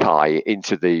the Nikkei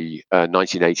into the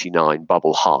 1989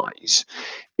 bubble highs,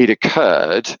 it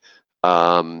occurred,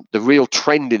 the real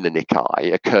trend in the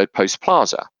Nikkei occurred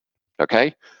post-Plaza.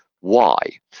 Okay. Why?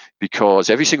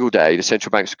 Because every single day the central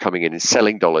banks are coming in and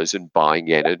selling dollars and buying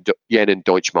yen and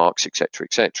Deutschmarks, etc.,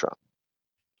 etc.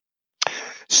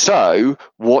 So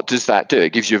what does that do?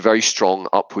 It gives you a very strong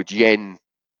upward yen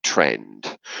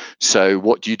trend. So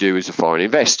what do you do as a foreign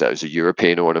investor, as a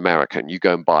European or an American? You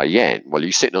go and buy yen. Well,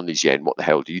 you're sitting on these yen. What the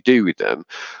hell do you do with them?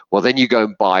 Well, then you go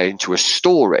and buy into a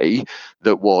story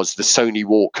that was the Sony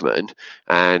Walkman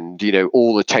and,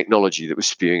 all the technology that was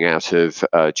spewing out of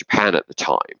Japan at the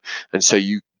time. And so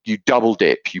you double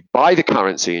dip. You buy the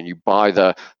currency and you buy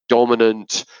the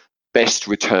dominant, best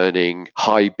returning,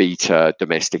 high beta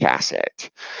domestic asset.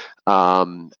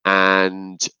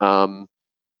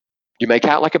 You make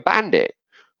out like a bandit.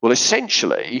 Well,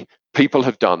 essentially, people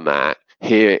have done that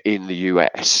here in the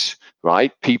US,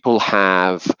 right? People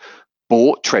have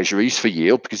bought treasuries for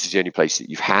yield because it's the only place that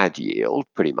you've had yield,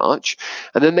 pretty much.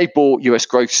 And then they bought US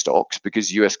growth stocks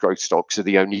because US growth stocks are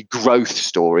the only growth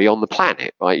story on the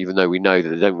planet, right? Even though we know that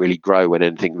they don't really grow when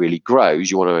anything really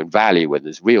grows, you want to own value when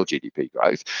there's real GDP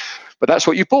growth. But that's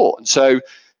what you bought. And so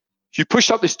you pushed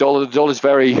up this dollar. The dollar's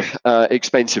very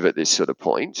expensive at this sort of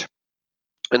point.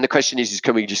 And the question is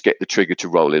can we just get the trigger to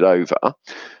roll it over?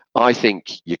 I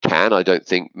think you can. I don't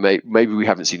think maybe we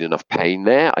haven't seen enough pain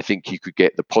there. I think you could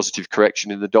get the positive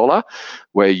correction in the dollar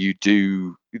where you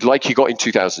do, like you got in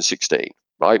 2016,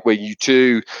 right? Where you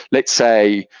do, let's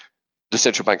say the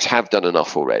central banks have done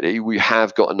enough already. We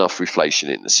have got enough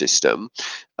reflation in the system.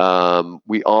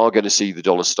 We are going to see the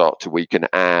dollar start to weaken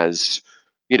as,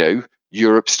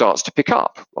 Europe starts to pick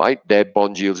up, right? Their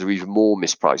bond yields are even more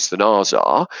mispriced than ours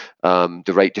are.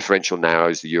 The rate differential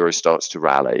narrows, the euro starts to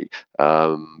rally.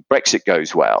 Brexit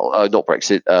goes well. Not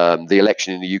Brexit, the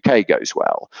election in the UK goes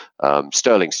well.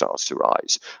 Sterling starts to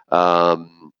rise.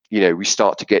 We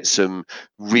start to get some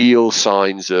real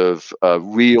signs of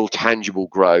real tangible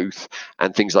growth,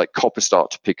 and things like copper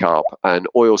start to pick up and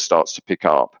oil starts to pick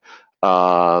up.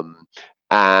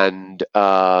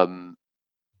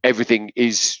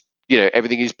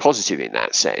 Everything is positive in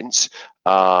that sense.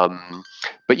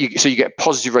 But you get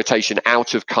positive rotation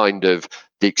out of kind of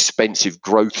the expensive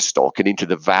growth stock and into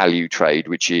the value trade,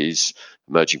 which is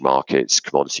emerging markets,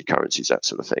 commodity currencies, that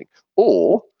sort of thing.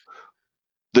 Or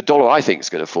the dollar, I think, is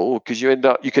going to fall because you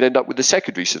can end up with the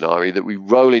secondary scenario that we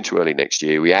roll into early next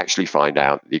year. We actually find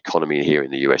out the economy here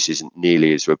in the US isn't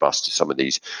nearly as robust as some of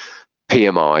these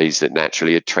PMIs that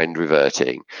naturally are trend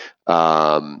reverting,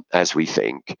 as we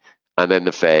think. And then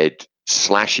the Fed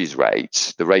slashes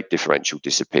rates, the rate differential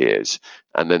disappears,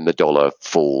 and then the dollar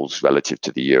falls relative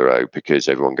to the euro because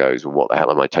everyone goes, well, what the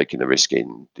hell am I taking the risk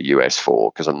in the US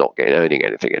for? Because I'm not earning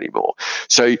anything anymore.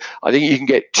 So I think you can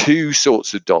get two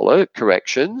sorts of dollar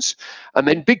corrections. And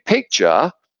then big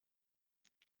picture,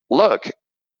 look,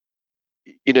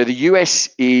 the US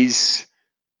is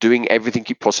doing everything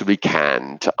it possibly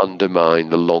can to undermine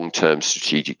the long-term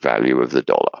strategic value of the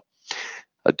dollar.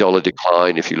 A dollar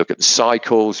decline, if you look at the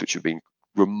cycles, which have been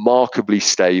remarkably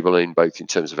stable in both in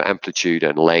terms of amplitude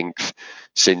and length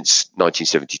since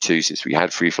 1972, since we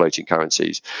had free floating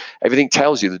currencies, everything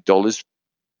tells you the dollar's,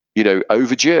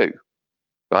 overdue,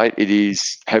 right? It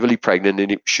is heavily pregnant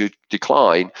and it should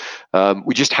decline.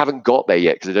 We just haven't got there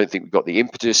yet because I don't think we've got the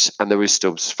impetus, and there is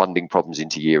still funding problems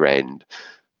into year end.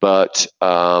 But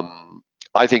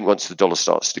I think once the dollar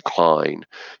starts to decline,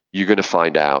 you're going to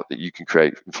find out that you can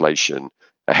create inflation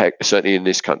certainly in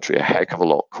this country, a heck of a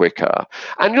lot quicker.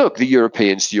 And look, the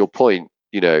Europeans, to your point,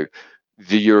 the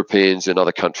Europeans and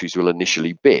other countries will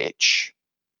initially bitch.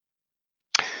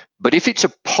 But if it's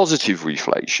a positive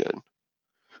reflation,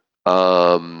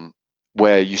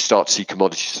 where you start to see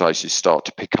commodity prices start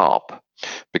to pick up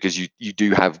because you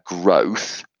do have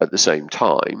growth at the same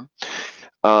time,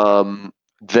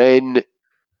 then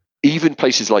even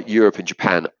places like Europe and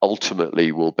Japan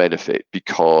ultimately will benefit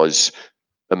because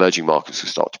emerging markets will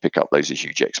start to pick up. Those are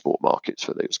huge export markets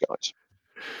for those guys.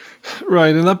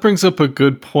 Right, and that brings up a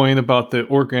good point about the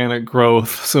organic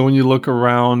growth. So when you look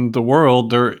around the world,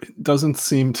 there doesn't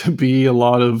seem to be a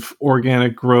lot of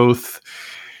organic growth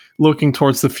looking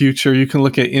towards the future. You can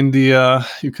look at India,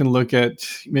 you can look at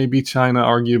maybe China,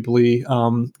 arguably,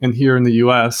 and here in the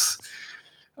US.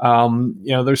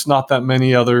 There's not that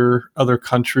many other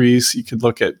countries. You could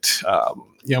look at,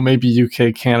 maybe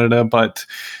UK, Canada. But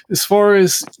as far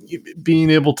as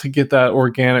being able to get that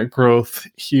organic growth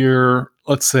here,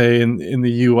 let's say in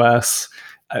the US,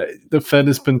 the Fed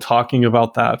has been talking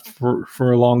about that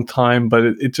for a long time, but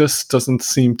it just doesn't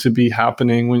seem to be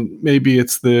happening. When maybe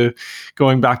it's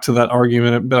going back to that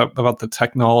argument about the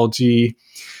technology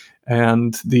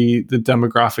and the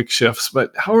demographic shifts.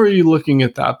 But how are you looking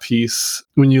at that piece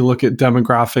when you look at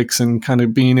demographics and kind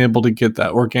of being able to get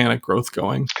that organic growth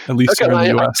going, at least here in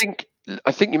the US?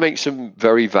 I think you make some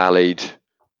very valid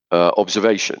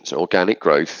observations. Organic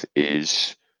growth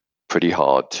is pretty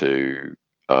hard to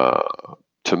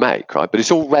make, right? But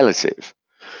it's all relative,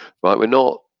 right? We're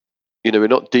not we're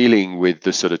not dealing with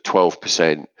the sort of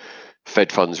 12%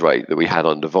 Fed funds rate that we had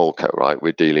under Volcker, right?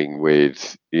 We're dealing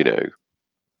with 2%,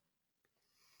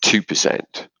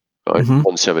 right?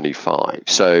 175.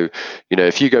 So,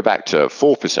 if you go back to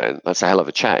 4%, that's a hell of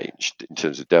a change in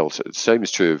terms of delta. The same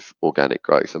is true of organic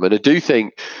growth. I mean, I do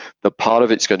think that part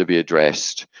of it's going to be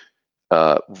addressed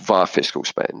via fiscal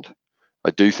spend. I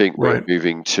do think we're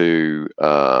moving to,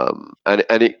 and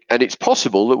it's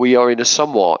possible that we are in a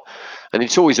somewhat, and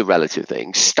it's always a relative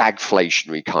thing,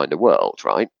 stagflationary kind of world,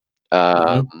 right?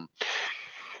 But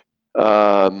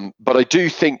I do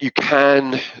think you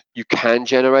can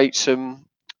generate some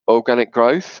organic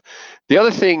growth. The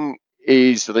other thing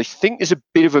is that I think there's a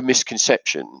bit of a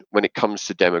misconception when it comes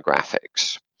to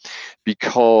demographics,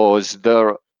 because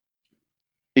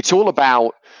it's all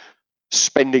about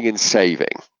spending and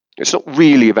saving. It's not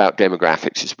really about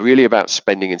demographics. It's really about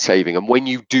spending and saving, and when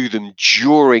you do them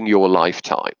during your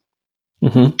lifetime.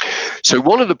 So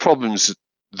one of the problems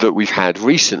that we've had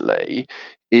recently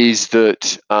is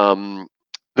that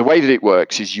the way that it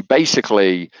works is you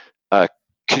basically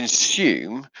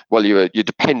consume. Well, you're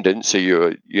dependent, so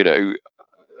you're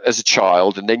as a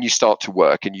child, and then you start to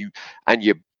work and you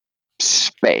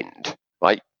spend,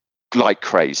 right, like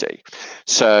crazy.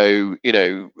 So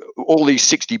all these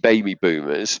 60 baby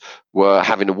boomers were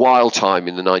having a wild time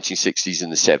in the 1960s and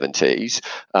the 70s.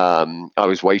 I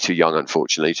was way too young,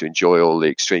 unfortunately, to enjoy all the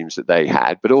extremes that they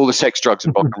had, but all the sex, drugs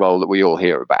and rock and roll that we all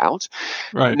hear about.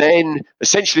 And then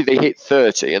essentially they hit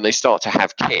 30 and they start to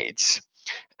have kids,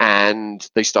 and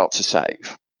they start to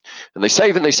save, and they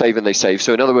save and they save and they save.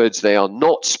 So in other words, they are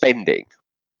not spending.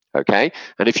 Okay.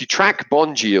 And if you track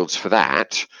bond yields for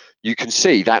that, you can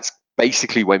see that's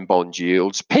basically when bond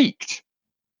yields peaked,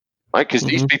 right? Because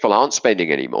these people aren't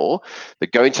spending anymore. They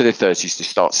go into their 30s to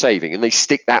start saving, and they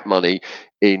stick that money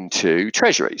into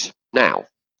treasuries. Now,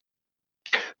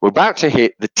 we're about to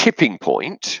hit the tipping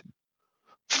point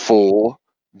for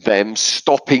them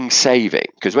stopping saving,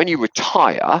 because when you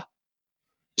retire,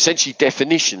 essentially,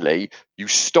 definitionally, you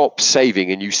stop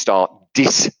saving and you start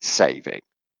dis-saving,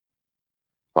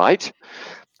 right?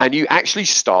 And you actually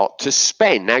start to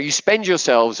spend. Now, you spend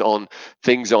yourselves on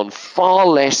things, on far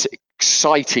less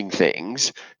exciting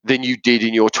things than you did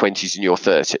in your 20s and your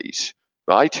 30s,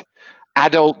 right?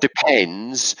 Adult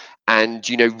Depends and,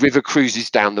 river cruises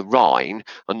down the Rhine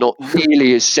are not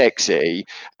nearly as sexy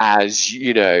as,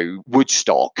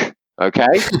 Woodstock,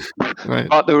 okay?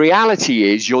 But the reality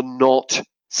is you're not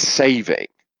saving,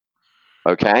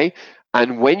 okay?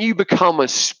 And when you become a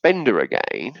spender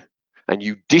again, and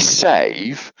you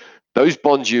dis-save, those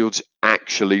bond yields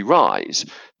actually rise.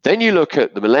 Then you look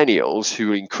at the millennials,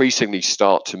 who increasingly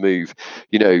start to move,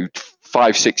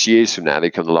 5-6 years from now, they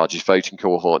become the largest voting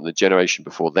cohort, and the generation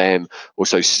before them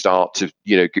also start to,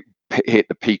 hit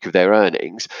the peak of their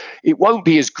earnings. It won't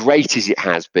be as great as it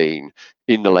has been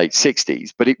in the late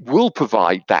 60s, but it will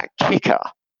provide that kicker.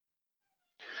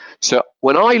 So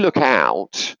when I look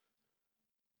out,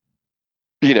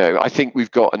 I think we've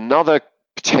got another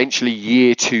potentially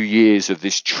year, 2 years of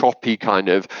this choppy kind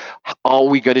of, are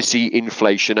we going to see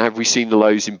inflation? Have we seen the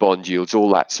lows in bond yields?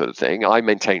 All that sort of thing. I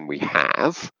maintain we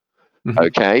have.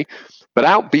 Okay. But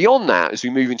out beyond that, as we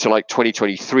move into like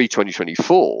 2023,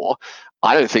 2024,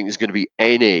 I don't think there's going to be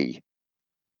any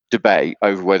debate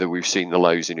over whether we've seen the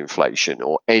lows in inflation,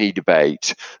 or any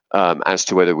debate as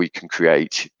to whether we can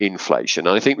create inflation.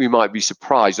 And I think we might be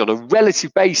surprised on a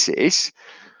relative basis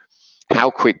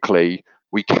how quickly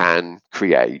we can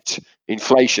create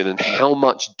inflation and how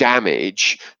much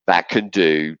damage that can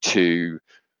do to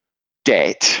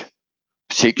debt,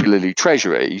 particularly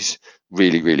treasuries,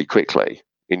 really, really quickly,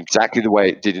 in exactly the way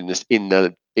it did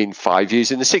in 5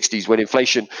 years in the 60s, when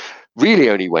inflation really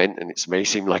only went, and it may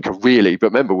seem like but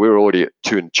remember, we were already at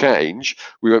 2 and change.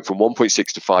 We went from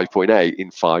 1.6 to 5.8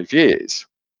 in 5 years.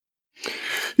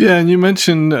 Yeah, and you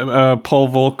mentioned Paul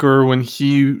Volcker, when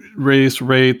he raised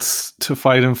rates to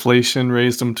fight inflation,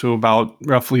 raised them to about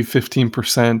roughly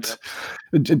 15%.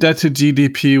 Debt to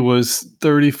GDP was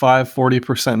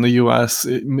 35-40% in the US.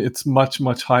 It's much,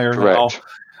 much higher now.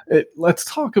 Let's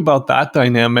talk about that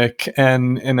dynamic,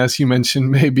 and as you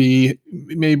mentioned, maybe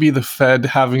the Fed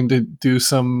having to do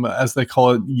some, as they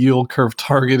call it, yield curve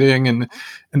targeting,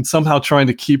 and somehow trying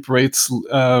to keep rates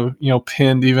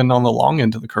pinned even on the long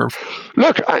end of the curve.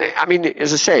 Look, I mean,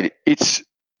 as I said,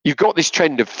 you've got this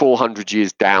trend of 400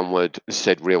 years downward,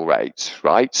 said real rates,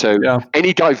 right? So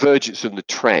any divergence from the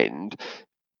trend,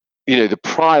 the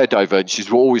prior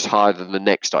divergences were always higher than the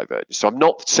next divergence. So I'm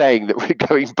not saying that we're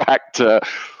going back to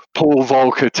Paul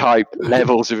Volcker type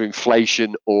levels of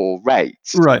inflation or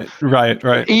rates. Right.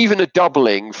 Even a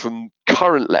doubling from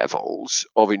current levels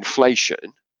of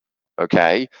inflation,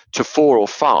 okay, to 4 or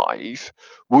 5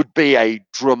 would be a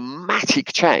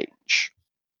dramatic change.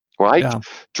 Right? Yeah.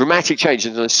 Dramatic change.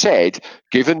 And as I said,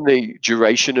 given the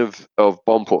duration of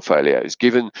bond portfolios,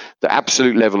 given the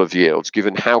absolute level of yields,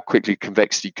 given how quickly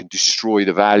convexity can destroy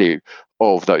the value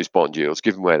of those bond yields,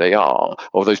 given where they are,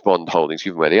 or those bond holdings,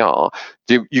 given where they are,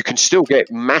 you can still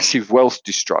get massive wealth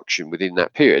destruction within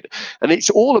that period. And it's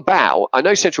all about, I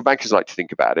know central bankers like to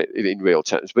think about it in real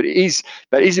terms, but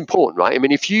that is important, right? I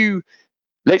mean, if you,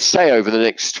 let's say over the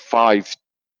next 5-6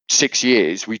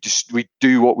 years, we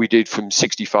do what we did from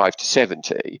 65 to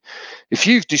 70. If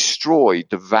you've destroyed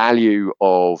the value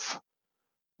of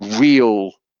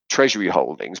real treasury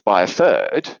holdings by a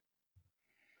third,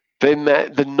 then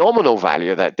the nominal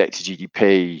value of that debt to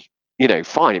GDP,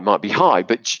 fine, it might be high,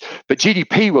 but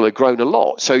GDP will have grown a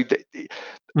lot. So,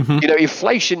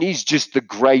 inflation is just the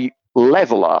great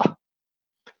leveler.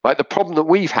 Right? The problem that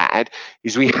we've had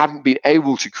is we haven't been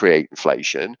able to create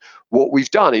inflation. What we've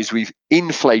done is we've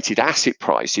inflated asset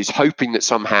prices, hoping that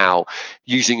somehow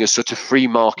using a sort of free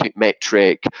market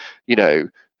metric,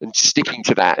 and sticking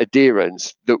to that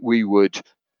adherence, that we would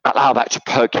allow that to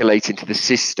percolate into the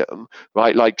system,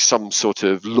 right? Like some sort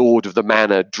of lord of the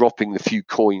manor dropping the few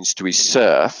coins to his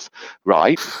serf,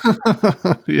 right?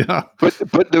 Yeah.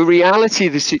 But the reality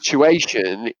of the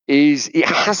situation is it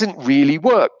hasn't really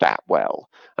worked that well.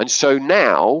 And so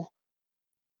now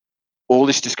all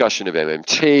this discussion of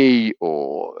MMT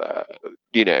or,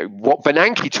 what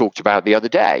Bernanke talked about the other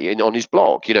day on his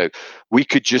blog, we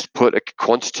could just put a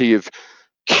quantity of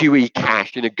QE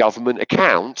cash in a government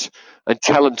account and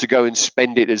tell them to go and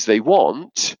spend it as they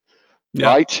want,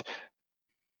 right?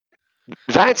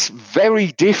 That's very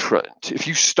different. If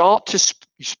you start to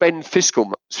spend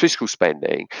fiscal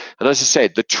spending, and as I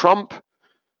said, the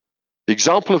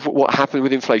example of what happened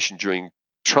with inflation during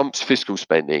Trump's fiscal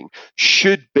spending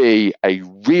should be a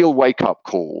real wake-up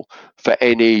call for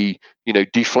any,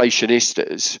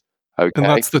 deflationistas. Okay, and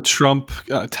that's the Trump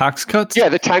tax cuts. Yeah,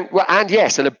 the tank, well, and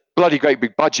yes, and a bloody great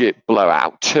big budget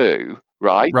blowout too,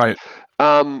 right? Right.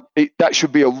 That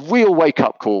should be a real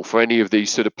wake-up call for any of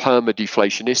these sort of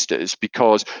perma-deflationistas,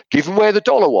 because given where the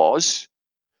dollar was,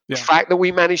 the fact that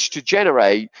we managed to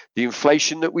generate the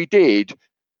inflation that we did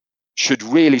should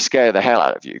really scare the hell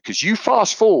out of you. Because you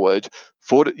fast forward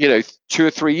for 2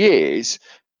 or 3 years,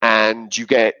 and you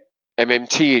get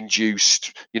MMT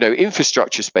induced,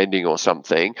 infrastructure spending or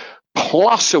something,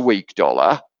 plus a weak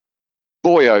dollar.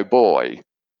 Boy, oh boy,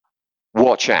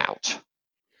 watch out.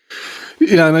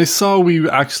 Yeah, and I saw we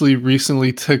actually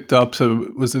recently ticked up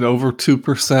to, was it over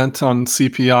 2% on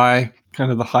CPI,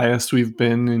 kind of the highest we've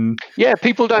been in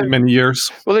people don't many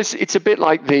years. Well, it's a bit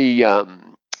like the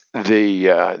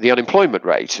unemployment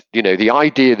rate. The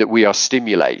idea that we are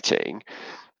stimulating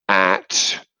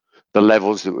at the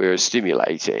levels that we're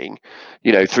stimulating,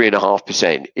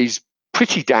 3.5% is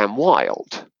pretty damn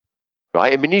wild.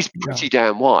 Right? I mean, he's pretty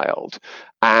damn wild.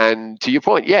 And to your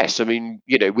point, yes, I mean,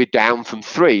 we're down from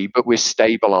 3, but we're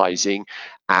stabilizing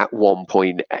at 1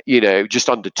 point, just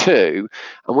under 2.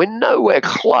 And we're nowhere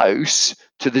close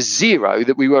to the 0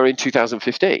 that we were in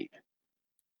 2015.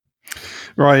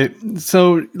 Right.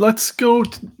 So let's go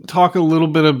talk a little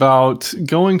bit about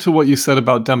going to what you said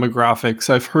about demographics.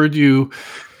 I've heard you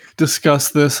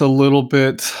discuss this a little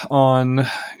bit on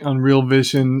Real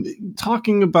Vision,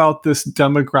 talking about this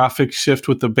demographic shift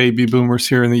with the baby boomers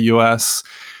here in the US.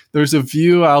 There's a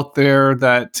view out there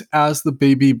that as the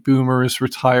baby boomers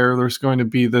retire, there's going to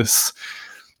be this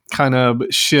kind of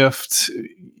shift.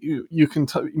 You can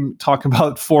talk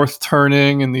about fourth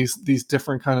turning and these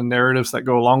different kind of narratives that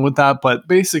go along with that. But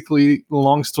basically,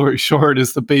 long story short,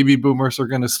 is the baby boomers are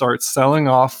going to start selling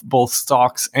off both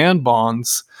stocks and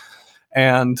bonds,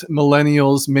 and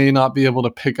millennials may not be able to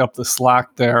pick up the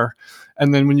slack there.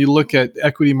 And then when you look at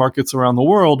equity markets around the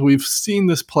world, we've seen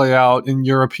this play out in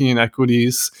European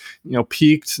equities,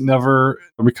 peaked, never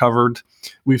recovered.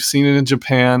 We've seen it in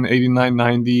Japan, 89,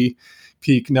 90,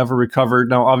 peak, never recovered.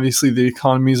 Now, obviously, the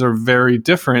economies are very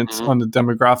different on the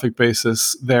demographic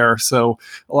basis there. So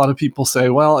a lot of people say,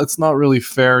 well, it's not really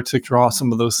fair to draw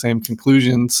some of those same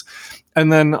conclusions.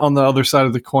 And then on the other side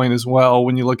of the coin as well,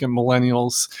 when you look at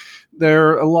millennials, there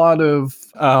are a lot of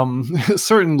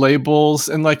certain labels.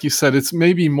 And like you said, it's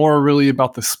maybe more really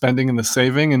about the spending and the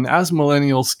saving. And as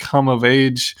millennials come of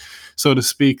age, so to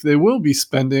speak, they will be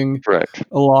spending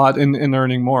a lot and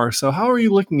earning more. So how are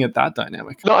you looking at that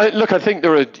dynamic? No, look, I think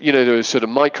there are sort of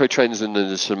micro trends and then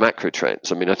there's some macro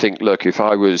trends. I mean, I think, look, if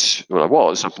I was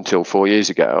up until 4 years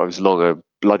ago, I was long a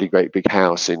bloody great big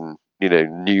house in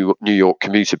New York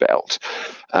commuter belt.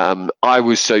 I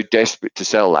was so desperate to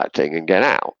sell that thing and get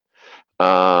out,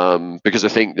 because I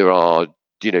think there are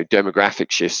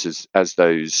demographic shifts as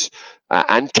those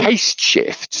and taste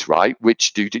shifts, right,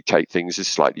 which do dictate things as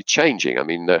slightly changing. I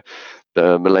mean, the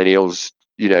millennials,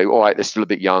 all right, they're still a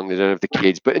bit young, they don't have the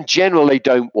kids, but in general, they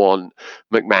don't want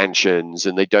McMansions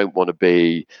and they don't want to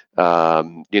be,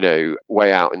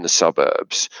 way out in the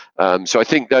suburbs. So I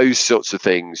think those sorts of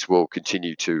things will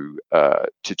continue to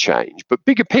change. But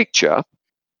bigger picture,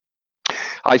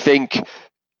 I think,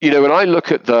 when I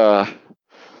look at the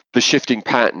shifting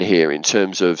pattern here in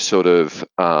terms of sort of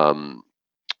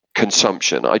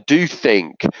consumption, I do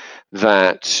think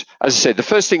that, as I said, the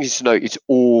first thing is to note it's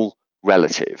all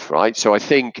relative, right? So I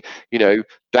think,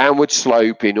 downward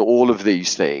slope in all of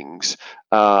these things,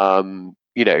 but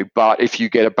if you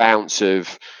get a bounce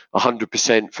of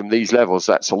 100% from these levels,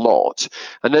 that's a lot.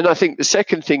 And then I think the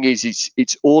second thing is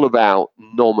it's all about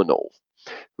nominal,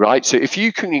 right? So if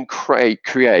you can create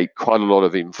quite a lot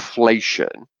of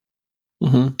inflation,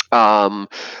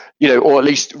 or at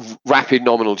least rapid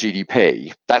nominal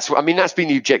GDP. That's been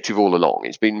the objective all along.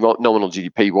 It's been nominal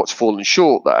GDP. What's fallen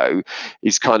short, though,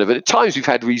 is kind of, at times we've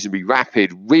had reasonably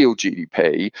rapid real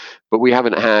GDP, but we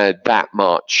haven't had that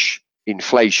much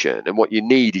inflation. And what you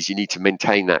need to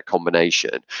maintain that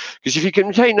combination. Because if you can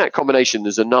maintain that combination,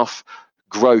 there's enough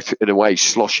growth in a way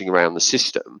sloshing around the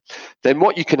system. Then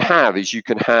what you can have is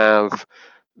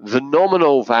the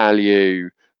nominal value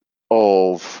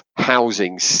of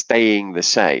housing staying the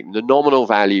same, the nominal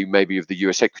value maybe of the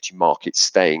US equity market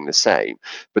staying the same,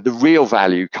 but the real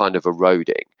value kind of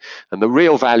eroding. And the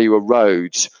real value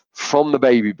erodes from the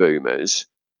baby boomers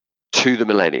to the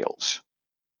millennials.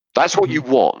 That's what you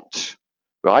want,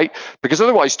 right? Because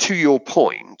otherwise, to your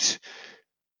point,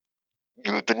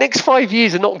 the next 5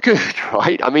 years are not good,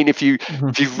 right? I mean, if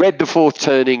you've read The Fourth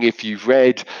Turning, if you've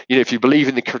read, if you believe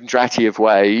in the Kondratiev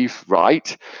wave,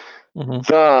 right?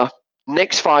 The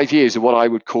next 5 years are what I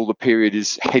would call the period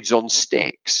is heads on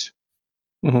sticks,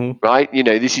 right?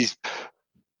 This is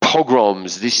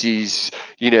pogroms. This is,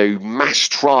 mass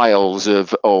trials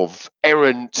of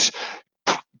errant,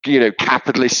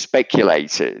 capitalist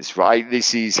speculators, right?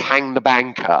 This is hang the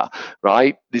banker,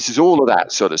 right? This is all of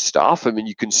that sort of stuff. I mean,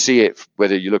 you can see it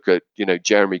whether you look at,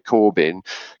 Jeremy Corbyn,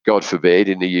 God forbid,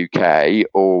 in the UK,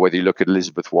 or whether you look at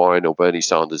Elizabeth Warren or Bernie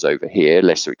Sanders over here,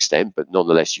 lesser extent, but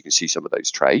nonetheless, you can see some of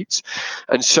those traits.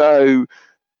 And so,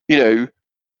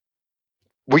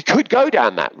 we could go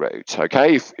down that route,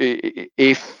 okay?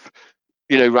 If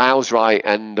Raoul's right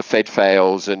and the Fed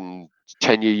fails and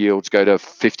 10-year yields go to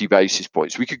 50 basis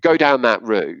points, we could go down that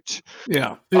route.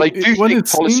 Yeah. I do think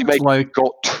policymakers have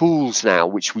got tools now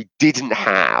which we didn't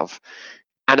have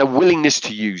and a willingness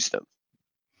to use them.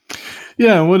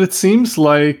 Yeah, what it seems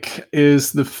like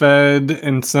is the Fed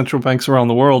and central banks around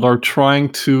the world are trying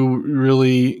to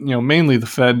really, mainly the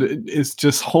Fed, is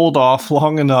just hold off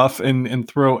long enough and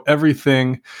throw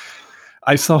everything.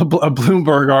 I saw a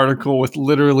Bloomberg article with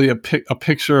literally a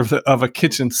picture of a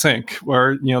kitchen sink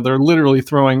where, they're literally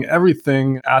throwing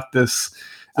everything at this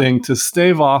thing to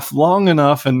stave off long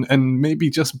enough and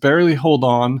maybe just barely hold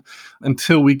on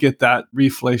until we get that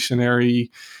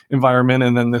reflationary environment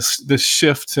and then this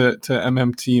shift to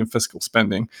MMT and fiscal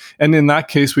spending. And in that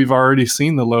case, we've already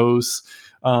seen the lows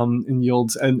in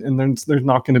yields, and there's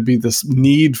not going to be this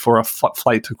need for a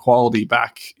flight to quality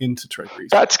back into treasuries.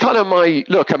 That's kind of my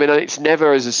look. I mean, it's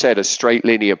never, as I said, a straight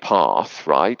linear path,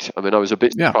 right? I mean, I was a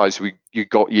bit surprised you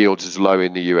got yields as low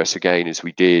in the US again as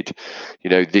we did,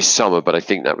 this summer, but I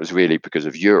think that was really because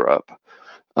of Europe.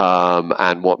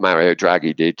 And what Mario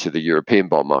Draghi did to the European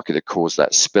bond market that caused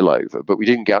that spillover. But we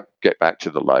didn't get back to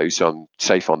the low, so I'm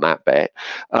safe on that bet.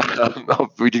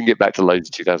 We didn't get back to lows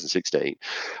in 2016.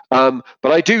 But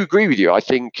I do agree with you. I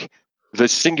think the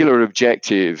singular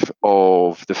objective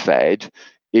of the Fed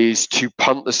is to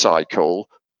punt the cycle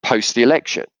post the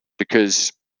election,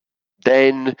 because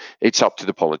then it's up to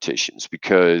the politicians,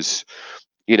 because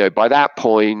by that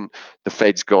point, the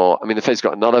Fed's got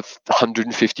another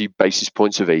 150 basis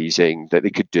points of easing that they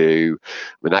could do.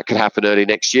 I mean, that could happen early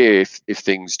next year if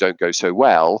things don't go so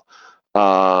well,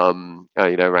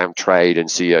 around trade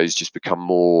and CEOs just become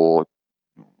more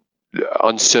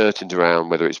uncertain around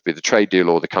whether it's be the trade deal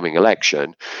or the coming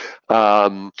election.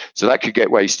 So that could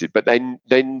get wasted. But then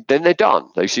they're done.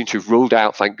 They seem to have ruled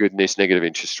out, thank goodness, negative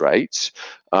interest rates.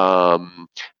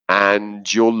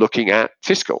 And you're looking at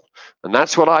fiscal. And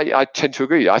that's what I tend to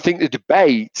agree. I think the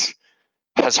debate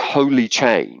has wholly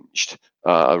changed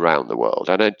around the world,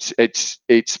 and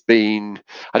it's been.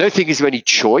 I don't think there's any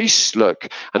choice. Look,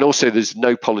 and also there's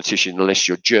no politician, unless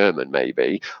you're German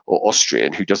maybe or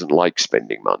Austrian, who doesn't like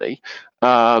spending money.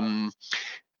 And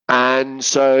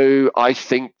so I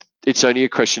think it's only a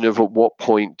question of at what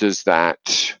point does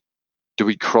that do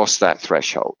we cross that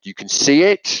threshold? You can see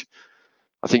it.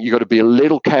 I think you've got to be a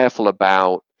little careful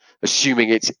about assuming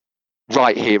it's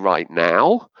right here, right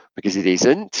now, because it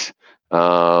isn't.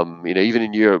 Even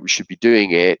in Europe, we should be doing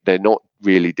it. They're not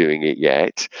really doing it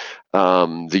yet.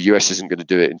 The US isn't going to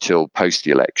do it until post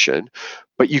the election.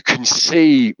 But you can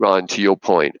see, Ryan, to your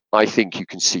point, I think you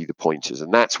can see the pointers.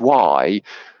 And that's why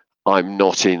I'm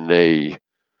not in the,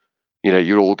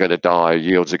 you're all going to die,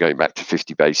 yields are going back to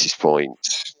 50 basis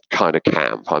points kind of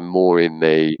camp. I'm more in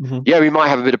the, we might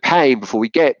have a bit of pain before we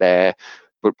get there.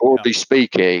 But broadly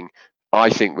speaking, I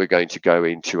think we're going to go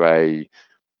into a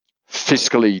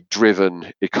fiscally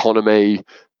driven economy.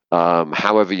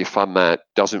 However you fund that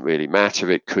doesn't really matter.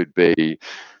 It could be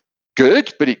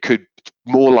good, but it could,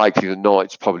 more likely than not,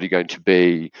 it's probably going to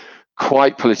be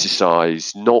quite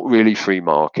politicized, not really free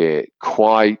market,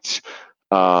 quite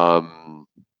a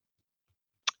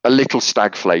little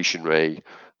stagflationary.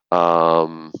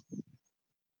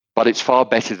 But it's far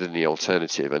better than the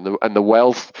alternative. And the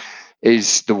wealth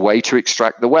is the way to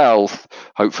extract the wealth,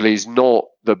 hopefully, is not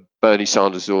the Bernie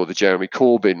Sanders or the Jeremy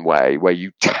Corbyn way, where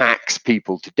you tax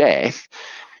people to death,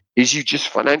 is you just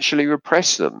financially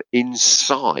repress them in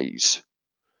size,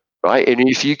 right? And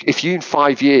if you in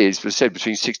 5 years, as I said,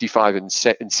 between 65 and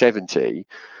 70,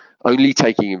 only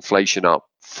taking inflation up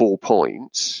 4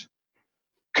 points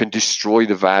can destroy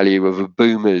the value of a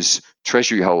boomer's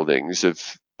treasury holdings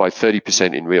by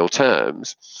 30% in real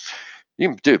terms, you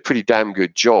can do a pretty damn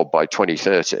good job by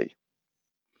 2030.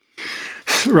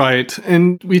 Right.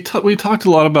 And we talked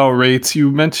a lot about rates. You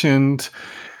mentioned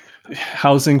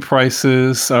housing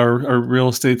prices, our real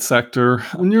estate sector.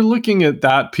 When you're looking at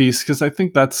that piece, because I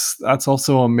think that's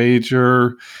also a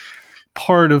major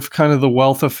part of kind of the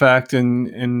wealth effect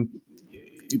and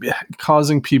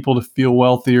causing people to feel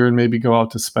wealthier and maybe go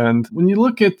out to spend. When you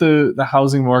look at the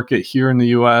housing market here in the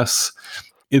US,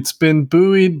 it's been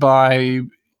buoyed by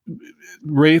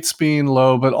rates being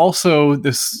low, but also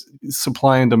this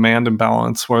supply and demand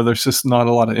imbalance where there's just not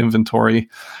a lot of inventory.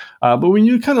 But when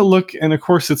you kind of look, and of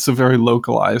course it's a very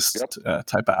localized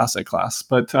type of asset class,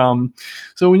 but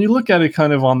so when you look at it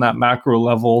kind of on that macro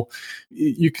level,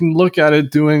 you can look at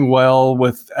it doing well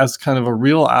as kind of a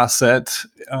real asset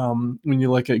when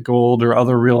you look at gold or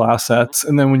other real assets.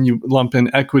 And then when you lump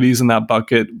in equities in that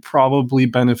bucket, probably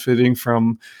benefiting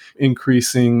from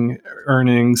increasing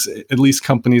earnings, at least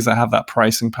companies that have that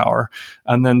pricing power,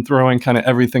 and then throwing kind of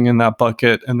everything in that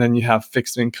bucket. And then you have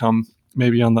fixed income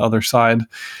maybe on the other side.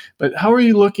 But how are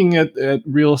you looking at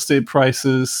real estate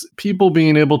prices, people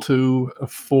being able to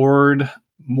afford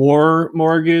more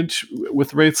mortgage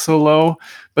with rates so low?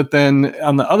 But then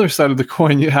on the other side of the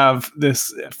coin, you have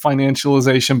this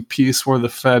financialization piece where the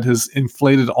Fed has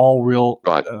inflated all real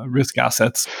risk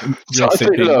assets. So I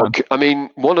think, look, I mean,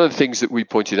 one of the things that we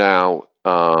pointed out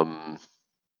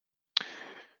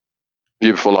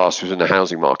year before last was when the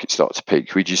housing market started to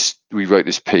peak. We wrote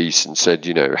this piece and said,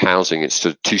 housing, it's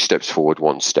sort of 2 steps forward,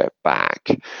 1 step back.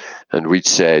 And we'd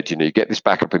said, you get this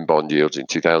back up in bond yields in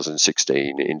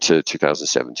 2016 into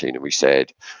 2017. And we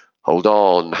said, hold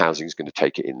on, housing's going to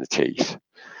take it in the teeth.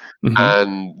 Mm-hmm.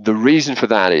 And the reason for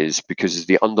that is because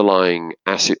the underlying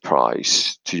asset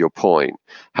price, to your point,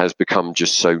 has become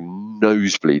just so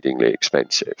nosebleedingly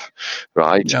expensive,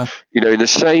 right? Yeah. In the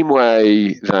same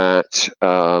way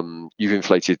that you've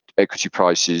inflated equity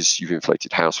prices, you've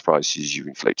inflated house prices, you've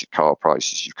inflated car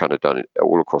prices, you've kind of done it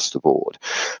all across the board.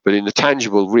 But in the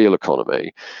tangible real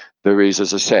economy, there is,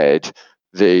 as I said,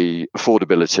 the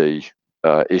affordability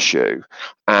issue.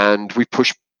 And we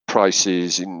push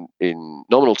prices in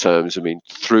nominal terms,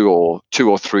 through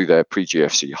their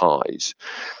pre-GFC highs.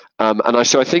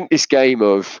 So I think this game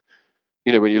of,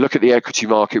 when you look at the equity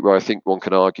market, where I think one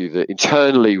can argue that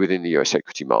internally within the US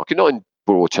equity market, not in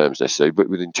broad terms necessarily, but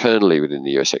internally within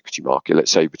the US equity market,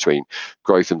 let's say between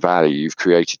growth and value, you've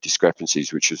created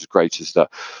discrepancies which are as great as the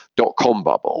dot-com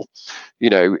bubble.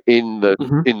 In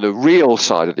the real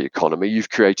side of the economy, you've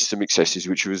created some excesses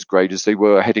which are as great as they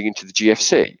were heading into the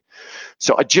GFC.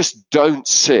 So I just don't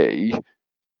see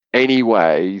any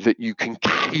way that you can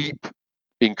keep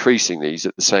increasing these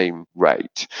at the same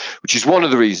rate, which is one of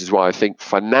the reasons why I think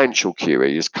financial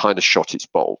QE has kind of shot its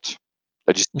bolt.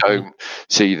 I just don't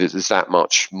see that there's that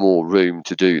much more room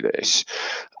to do this.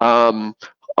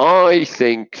 I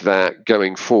think that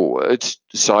going forward,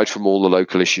 aside from all the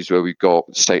local issues where we've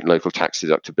got state and local tax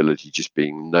deductibility just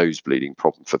being nosebleeding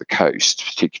problem for the coast,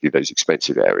 particularly those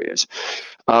expensive areas,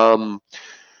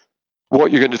 what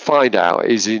you're going to find out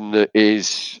is in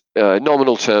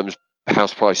nominal terms,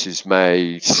 house prices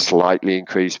may slightly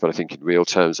increase, but I think in real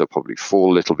terms they'll probably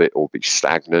fall a little bit or be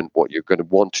stagnant. What you're going to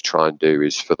want to try and do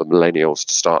is for the millennials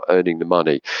to start earning the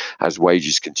money as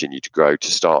wages continue to grow,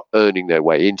 to start earning their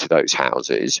way into those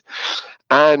houses.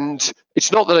 And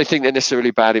it's not that I think they're necessarily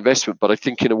a bad investment, but I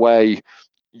think in a way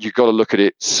you've got to look at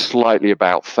it slightly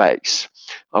about face.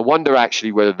 I wonder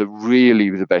actually whether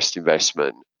the best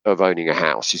investment of owning a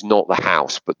house is not the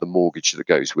house, but the mortgage that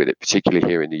goes with it, particularly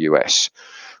here in the US,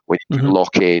 when you can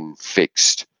lock in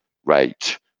fixed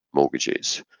rate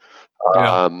mortgages.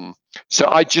 Yeah. So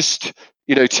I just,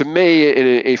 to me,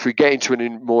 if we get into a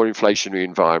more inflationary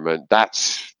environment,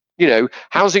 that's,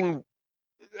 housing.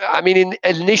 I mean,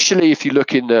 initially, if you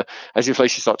look as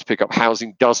inflation starts to pick up,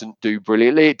 housing doesn't do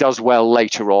brilliantly. It does well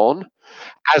later on,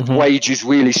 as wages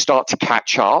really start to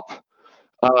catch up.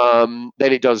 Then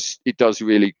it does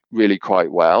really, really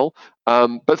quite well.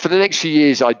 But for the next few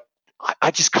years, I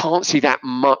just can't see that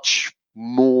much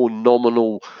more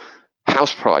nominal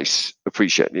house price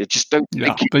appreciation. I just don't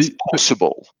think it's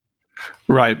possible.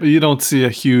 Right, but you don't see a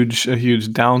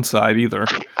huge downside either.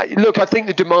 Look, I think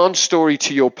the demand story,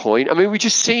 to your point, I mean, we've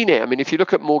just seen it. I mean, if you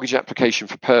look at mortgage application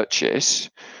for purchase,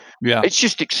 it's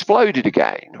just exploded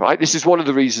again, right? This is one of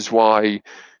the reasons why,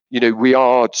 we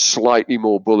are slightly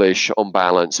more bullish on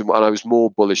balance. And I was more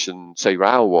bullish than, say,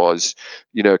 Raoul was,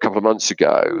 a couple of months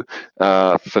ago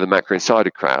for the Macro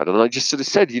Insider crowd. And I just sort of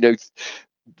said,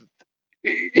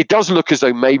 it does look as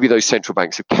though maybe those central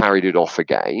banks have carried it off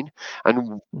again.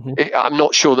 And I'm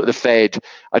not sure that the Fed,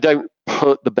 I don't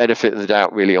put the benefit of the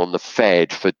doubt really on the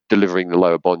Fed for delivering the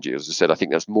lower bond yields. As I said, I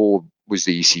think that's more was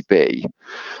the ECB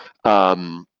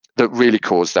that really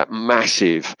caused that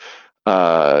massive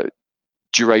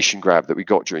duration grab that we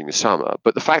got during the summer.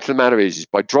 But the fact of the matter is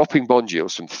by dropping bond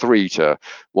yields from 3 to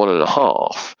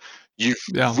 1.5,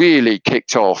 you've really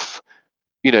kicked off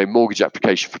mortgage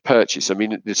application for purchase. I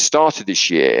mean, at the start of this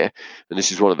year, and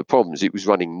this is one of the problems, it was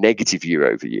running negative year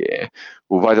over year.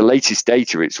 Well, by the latest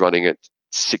data, it's running at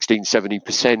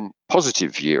 16-17%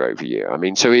 positive year over year. I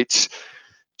mean, so it's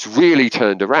really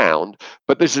turned around.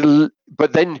 But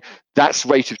then that's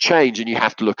rate of change, and you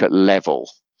have to look at level.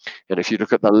 And if you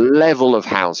look at the level of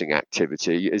housing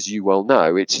activity, as you well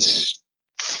know, it's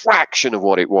a fraction of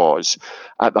what it was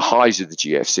at the highs of the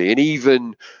GFC, and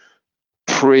even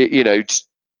pre,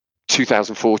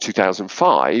 2004,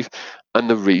 2005. And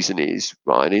the reason is,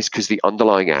 Ryan, is because the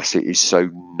underlying asset is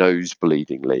so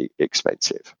nosebleedingly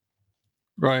expensive.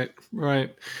 Right.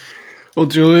 Well,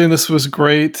 Julian, this was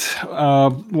great. Why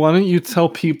don't you tell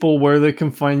people where they can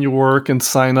find your work and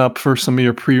sign up for some of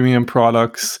your premium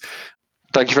products?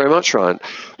 Thank you very much, Ryan.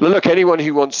 Look, anyone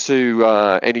who wants to,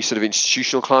 any sort of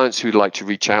institutional clients who'd like to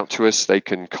reach out to us, they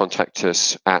can contact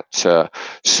us at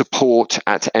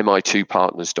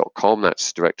support@mi2partners.com.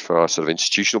 That's direct for our sort of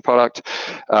institutional product.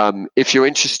 If you're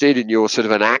interested in your sort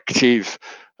of an active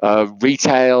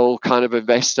retail kind of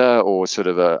investor or sort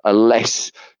of a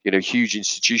less, huge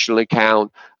institutional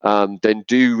account, then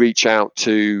do reach out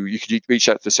to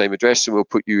the same address and we'll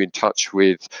put you in touch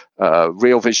with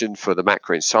Real Vision for the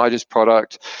Macro Insiders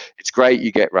product. It's great.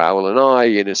 You get Raoul and I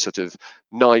in a sort of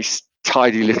nice,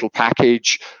 tidy little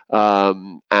package.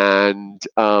 And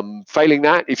failing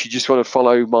that, if you just want to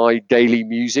follow my daily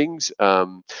musings,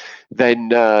 then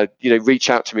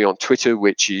reach out to me on Twitter,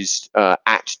 which is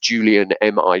at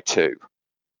JulianMI2.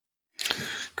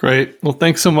 Great. Well,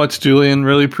 thanks so much, Julian.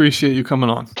 Really appreciate you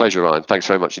coming on. Pleasure, Ryan. Thanks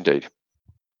very much indeed.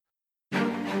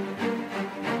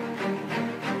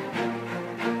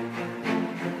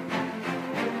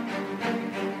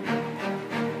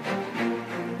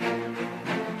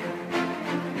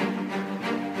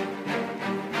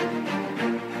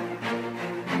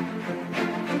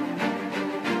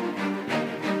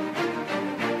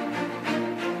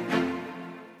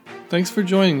 Thanks for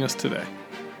joining us today.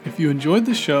 If you enjoyed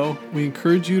the show, we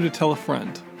encourage you to tell a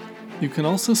friend. You can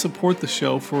also support the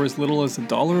show for as little as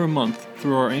 $1 a month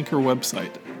through our Anchor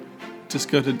website. Just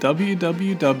go to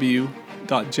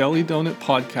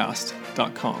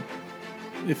www.jellydonutpodcast.com.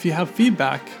 If you have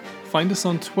feedback, find us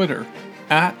on Twitter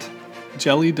at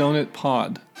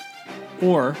JellyDonutPod,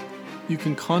 or you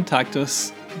can contact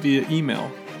us via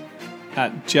email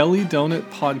at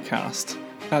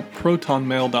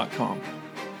jellydonutpodcast@protonmail.com.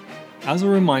 As a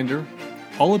reminder,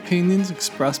 all opinions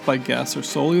expressed by guests are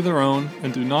solely their own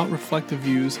and do not reflect the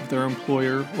views of their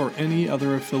employer or any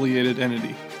other affiliated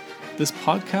entity. This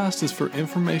podcast is for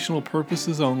informational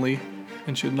purposes only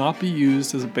and should not be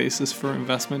used as a basis for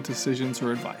investment decisions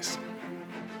or advice.